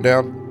just went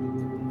down?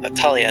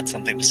 Talia had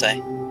something to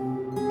say.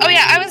 Oh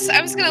yeah,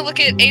 I was gonna look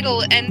at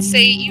Adel and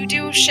say, you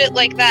do shit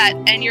like that,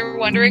 and you're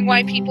wondering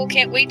why people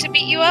can't wait to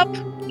beat you up?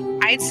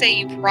 I'd say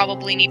you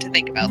probably need to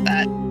think about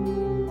that.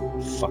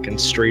 Fucking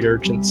street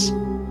urchins.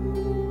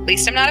 At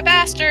least I'm not a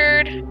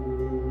bastard.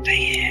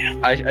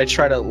 Damn. I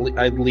try to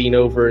I lean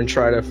over and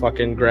try to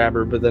fucking grab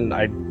her, but then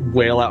I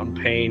wail out in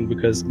pain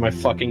because my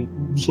fucking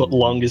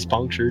lung is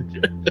punctured.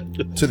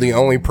 To the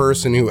only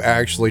person who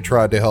actually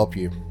tried to help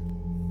you.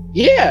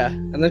 Yeah,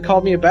 and then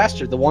called me a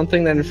bastard. The one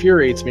thing that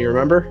infuriates me,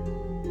 remember?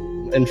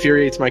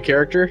 Infuriates my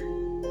character.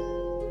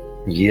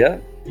 Yeah.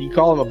 You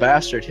call him a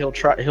bastard, he'll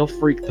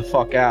freak the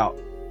fuck out.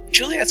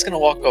 Juliet's gonna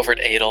walk over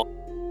to Adel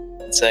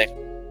and say,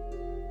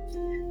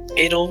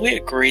 Adel, we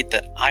agreed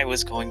that I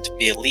was going to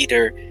be a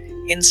leader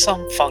in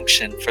some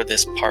function for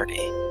this party.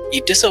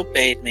 You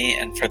disobeyed me,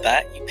 and for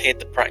that you paid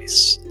the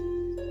price.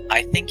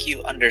 I think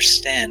you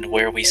understand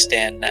where we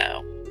stand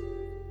now.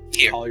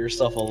 Here, Call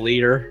yourself a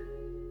leader.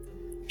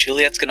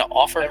 Juliet's gonna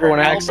offer Everyone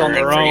her acts on halberd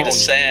their for you own. to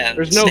stand.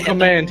 There's no stand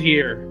command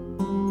here.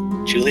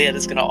 up. Juliet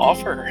is gonna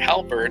offer her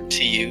halberd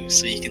to you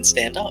so you can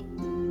stand up.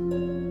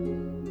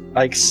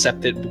 I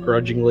accept it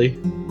begrudgingly.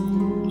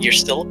 You're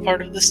still a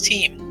part of this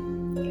team,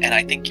 and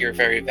I think you're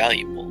very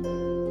valuable.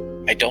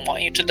 I don't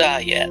want you to die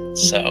yet,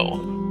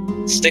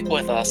 so stick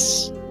with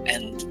us,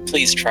 and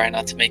please try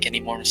not to make any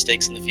more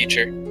mistakes in the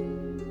future.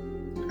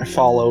 I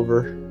fall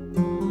over.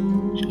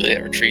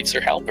 Juliet retrieves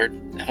her halberd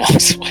and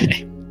walks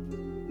away.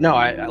 No,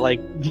 I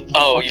like.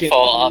 Oh, fucking- you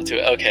fall onto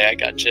it. Okay, I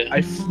gotcha. I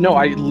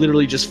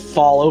literally just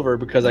fall over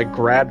because I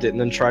grabbed it and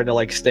then tried to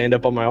like stand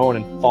up on my own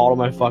and fall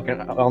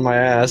on my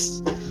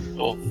ass.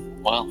 Oh,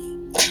 well.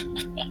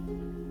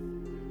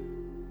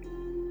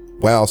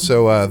 Wow,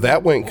 so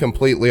that went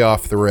completely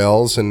off the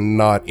rails and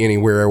not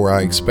anywhere where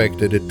I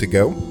expected it to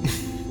go.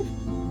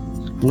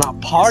 I'm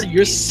not part of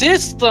your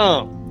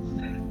system.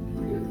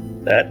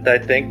 That, I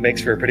think,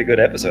 makes for a pretty good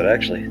episode,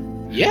 actually.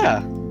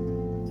 Yeah.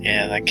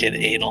 Yeah, that kid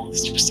Adel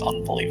is just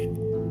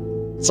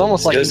unbelievable. It's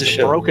almost like Goes he's to a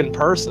show. broken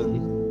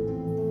person.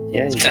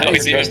 Yeah, Now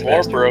he's even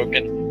more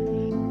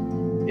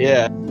broken.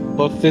 Yeah,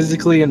 both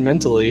physically and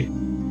mentally.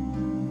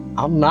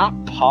 I'm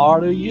not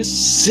part of your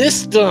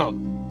system.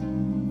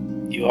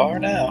 You are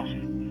now.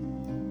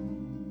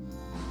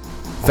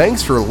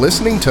 Thanks for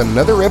listening to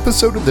another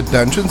episode of the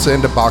Dungeons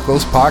and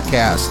Debacles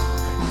podcast.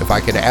 If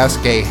I could ask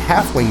a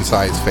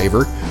halfling-sized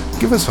favor,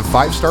 give us a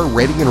 5-star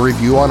rating and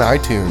review on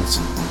iTunes.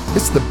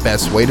 It's the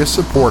best way to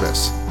support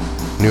us.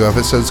 New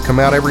episodes come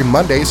out every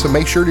Monday, so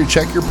make sure to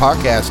check your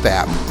podcast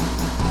app.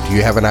 Do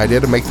you have an idea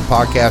to make the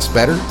podcast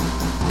better?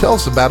 Tell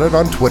us about it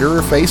on Twitter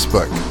or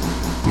Facebook.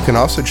 You can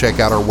also check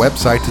out our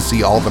website to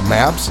see all the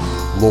maps,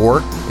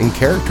 lore, and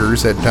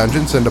characters at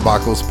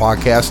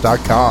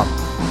dungeonsanddebaclespodcast.com.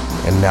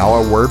 And now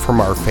a word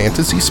from our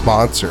fantasy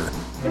sponsor.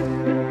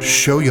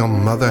 Show your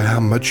mother how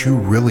much you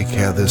really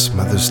care this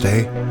Mother's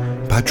Day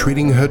by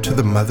treating her to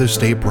the Mother's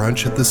Day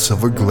brunch at the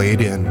Silver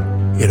Glade Inn.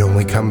 It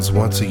only comes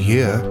once a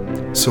year,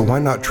 so why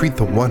not treat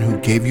the one who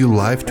gave you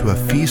life to a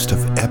feast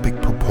of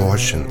epic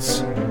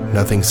proportions?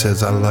 Nothing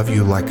says I love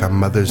you like a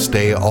Mother's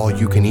Day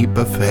all-you-can-eat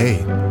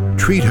buffet.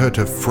 Treat her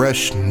to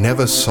fresh,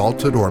 never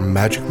salted or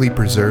magically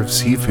preserved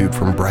seafood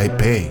from Bright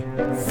Bay.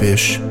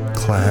 Fish,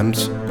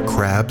 clams,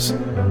 crabs,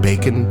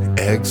 bacon,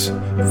 eggs,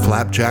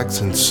 flapjacks,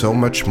 and so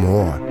much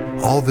more.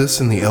 All this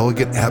in the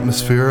elegant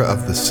atmosphere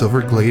of the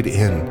Silver Glade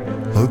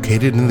Inn,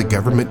 located in the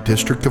government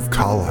district of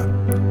Kala.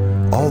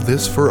 All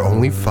this for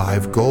only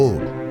 5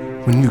 gold.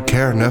 When you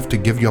care enough to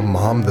give your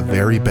mom the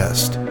very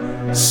best.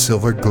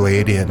 Silver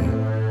Glade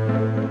Inn.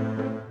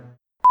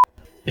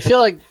 I feel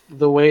like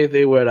the way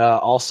they would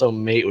also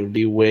mate would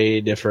be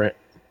way different.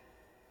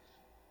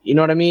 You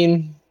know what I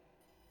mean?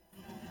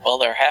 Well,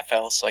 they're half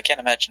elves, so I can't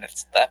imagine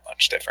it's that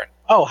much different.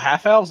 Oh,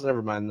 half elves?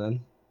 Never mind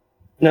then.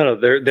 No,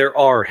 there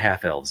are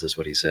half elves, is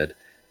what he said.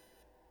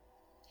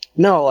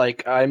 No,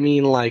 like I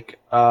mean, like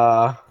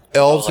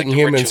Elves like and the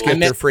humans ritual. get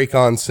their freak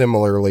on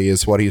similarly,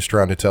 is what he's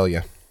trying to tell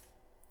you.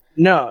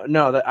 No,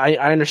 I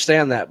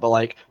understand that, but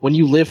like when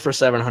you live for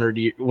 700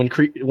 years,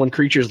 when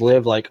creatures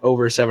live like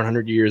over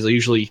 700 years, they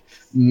usually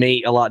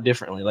mate a lot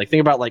differently. Like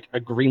think about like a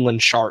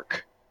Greenland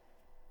shark.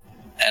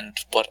 And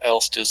what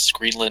else does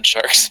Greenland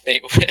sharks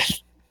mate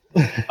with?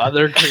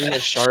 Other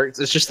Greenland sharks,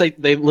 it's just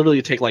they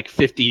literally take like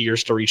 50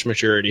 years to reach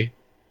maturity.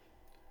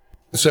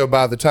 So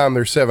by the time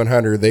they're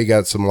 700, they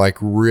got some like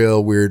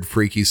real weird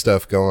freaky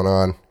stuff going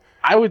on.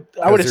 I would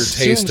their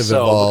assume taste have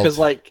so evolved. because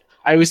like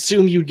I would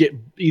assume you'd get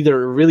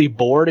either really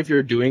bored if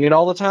you're doing it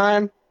all the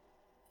time,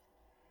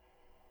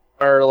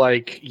 or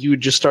like you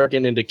would just start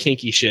getting into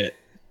kinky shit.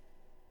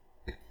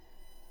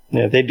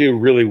 Yeah, they do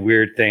really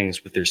weird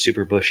things with their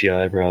super bushy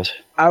eyebrows.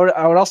 I would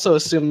also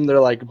assume they're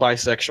like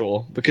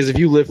bisexual because if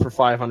you live for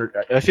 500,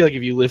 I feel like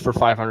if you live for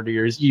 500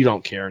 years, you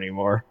don't care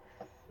anymore.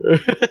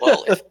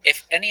 Well,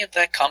 if any of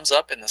that comes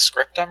up in the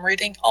script I'm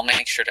reading, I'll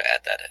make sure to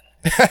add that in.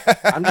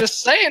 I'm just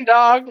saying,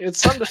 dog.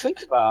 It's something to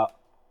think about.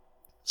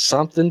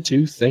 Something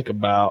to think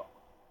about.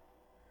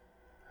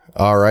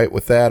 All right,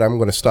 with that, I'm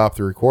going to stop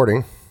the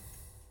recording.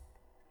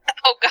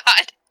 Oh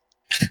God.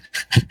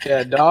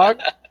 Yeah, dog.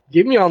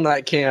 Get me on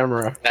that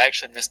camera. I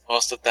actually missed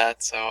most of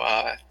that, so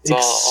it's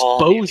all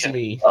Expose you.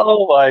 me.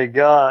 Oh my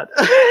god.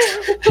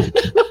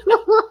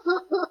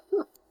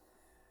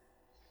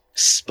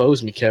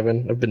 Expose me,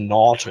 Kevin. I've been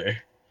naughty.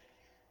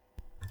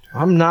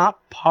 I'm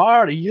not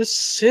part of your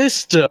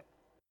system.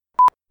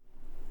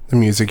 The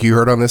music you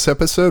heard on this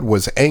episode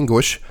was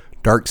Anguish,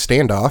 Dark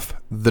Standoff,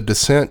 The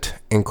Descent,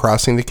 and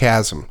Crossing the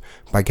Chasm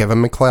by Kevin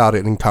MacLeod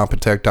at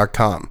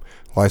Incompetech.com.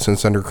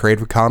 Licensed under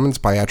Creative Commons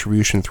by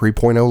Attribution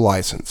 3.0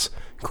 license.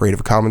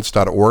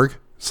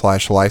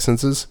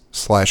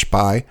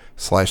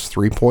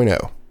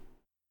 CreativeCommons.org/licenses/by/3.0.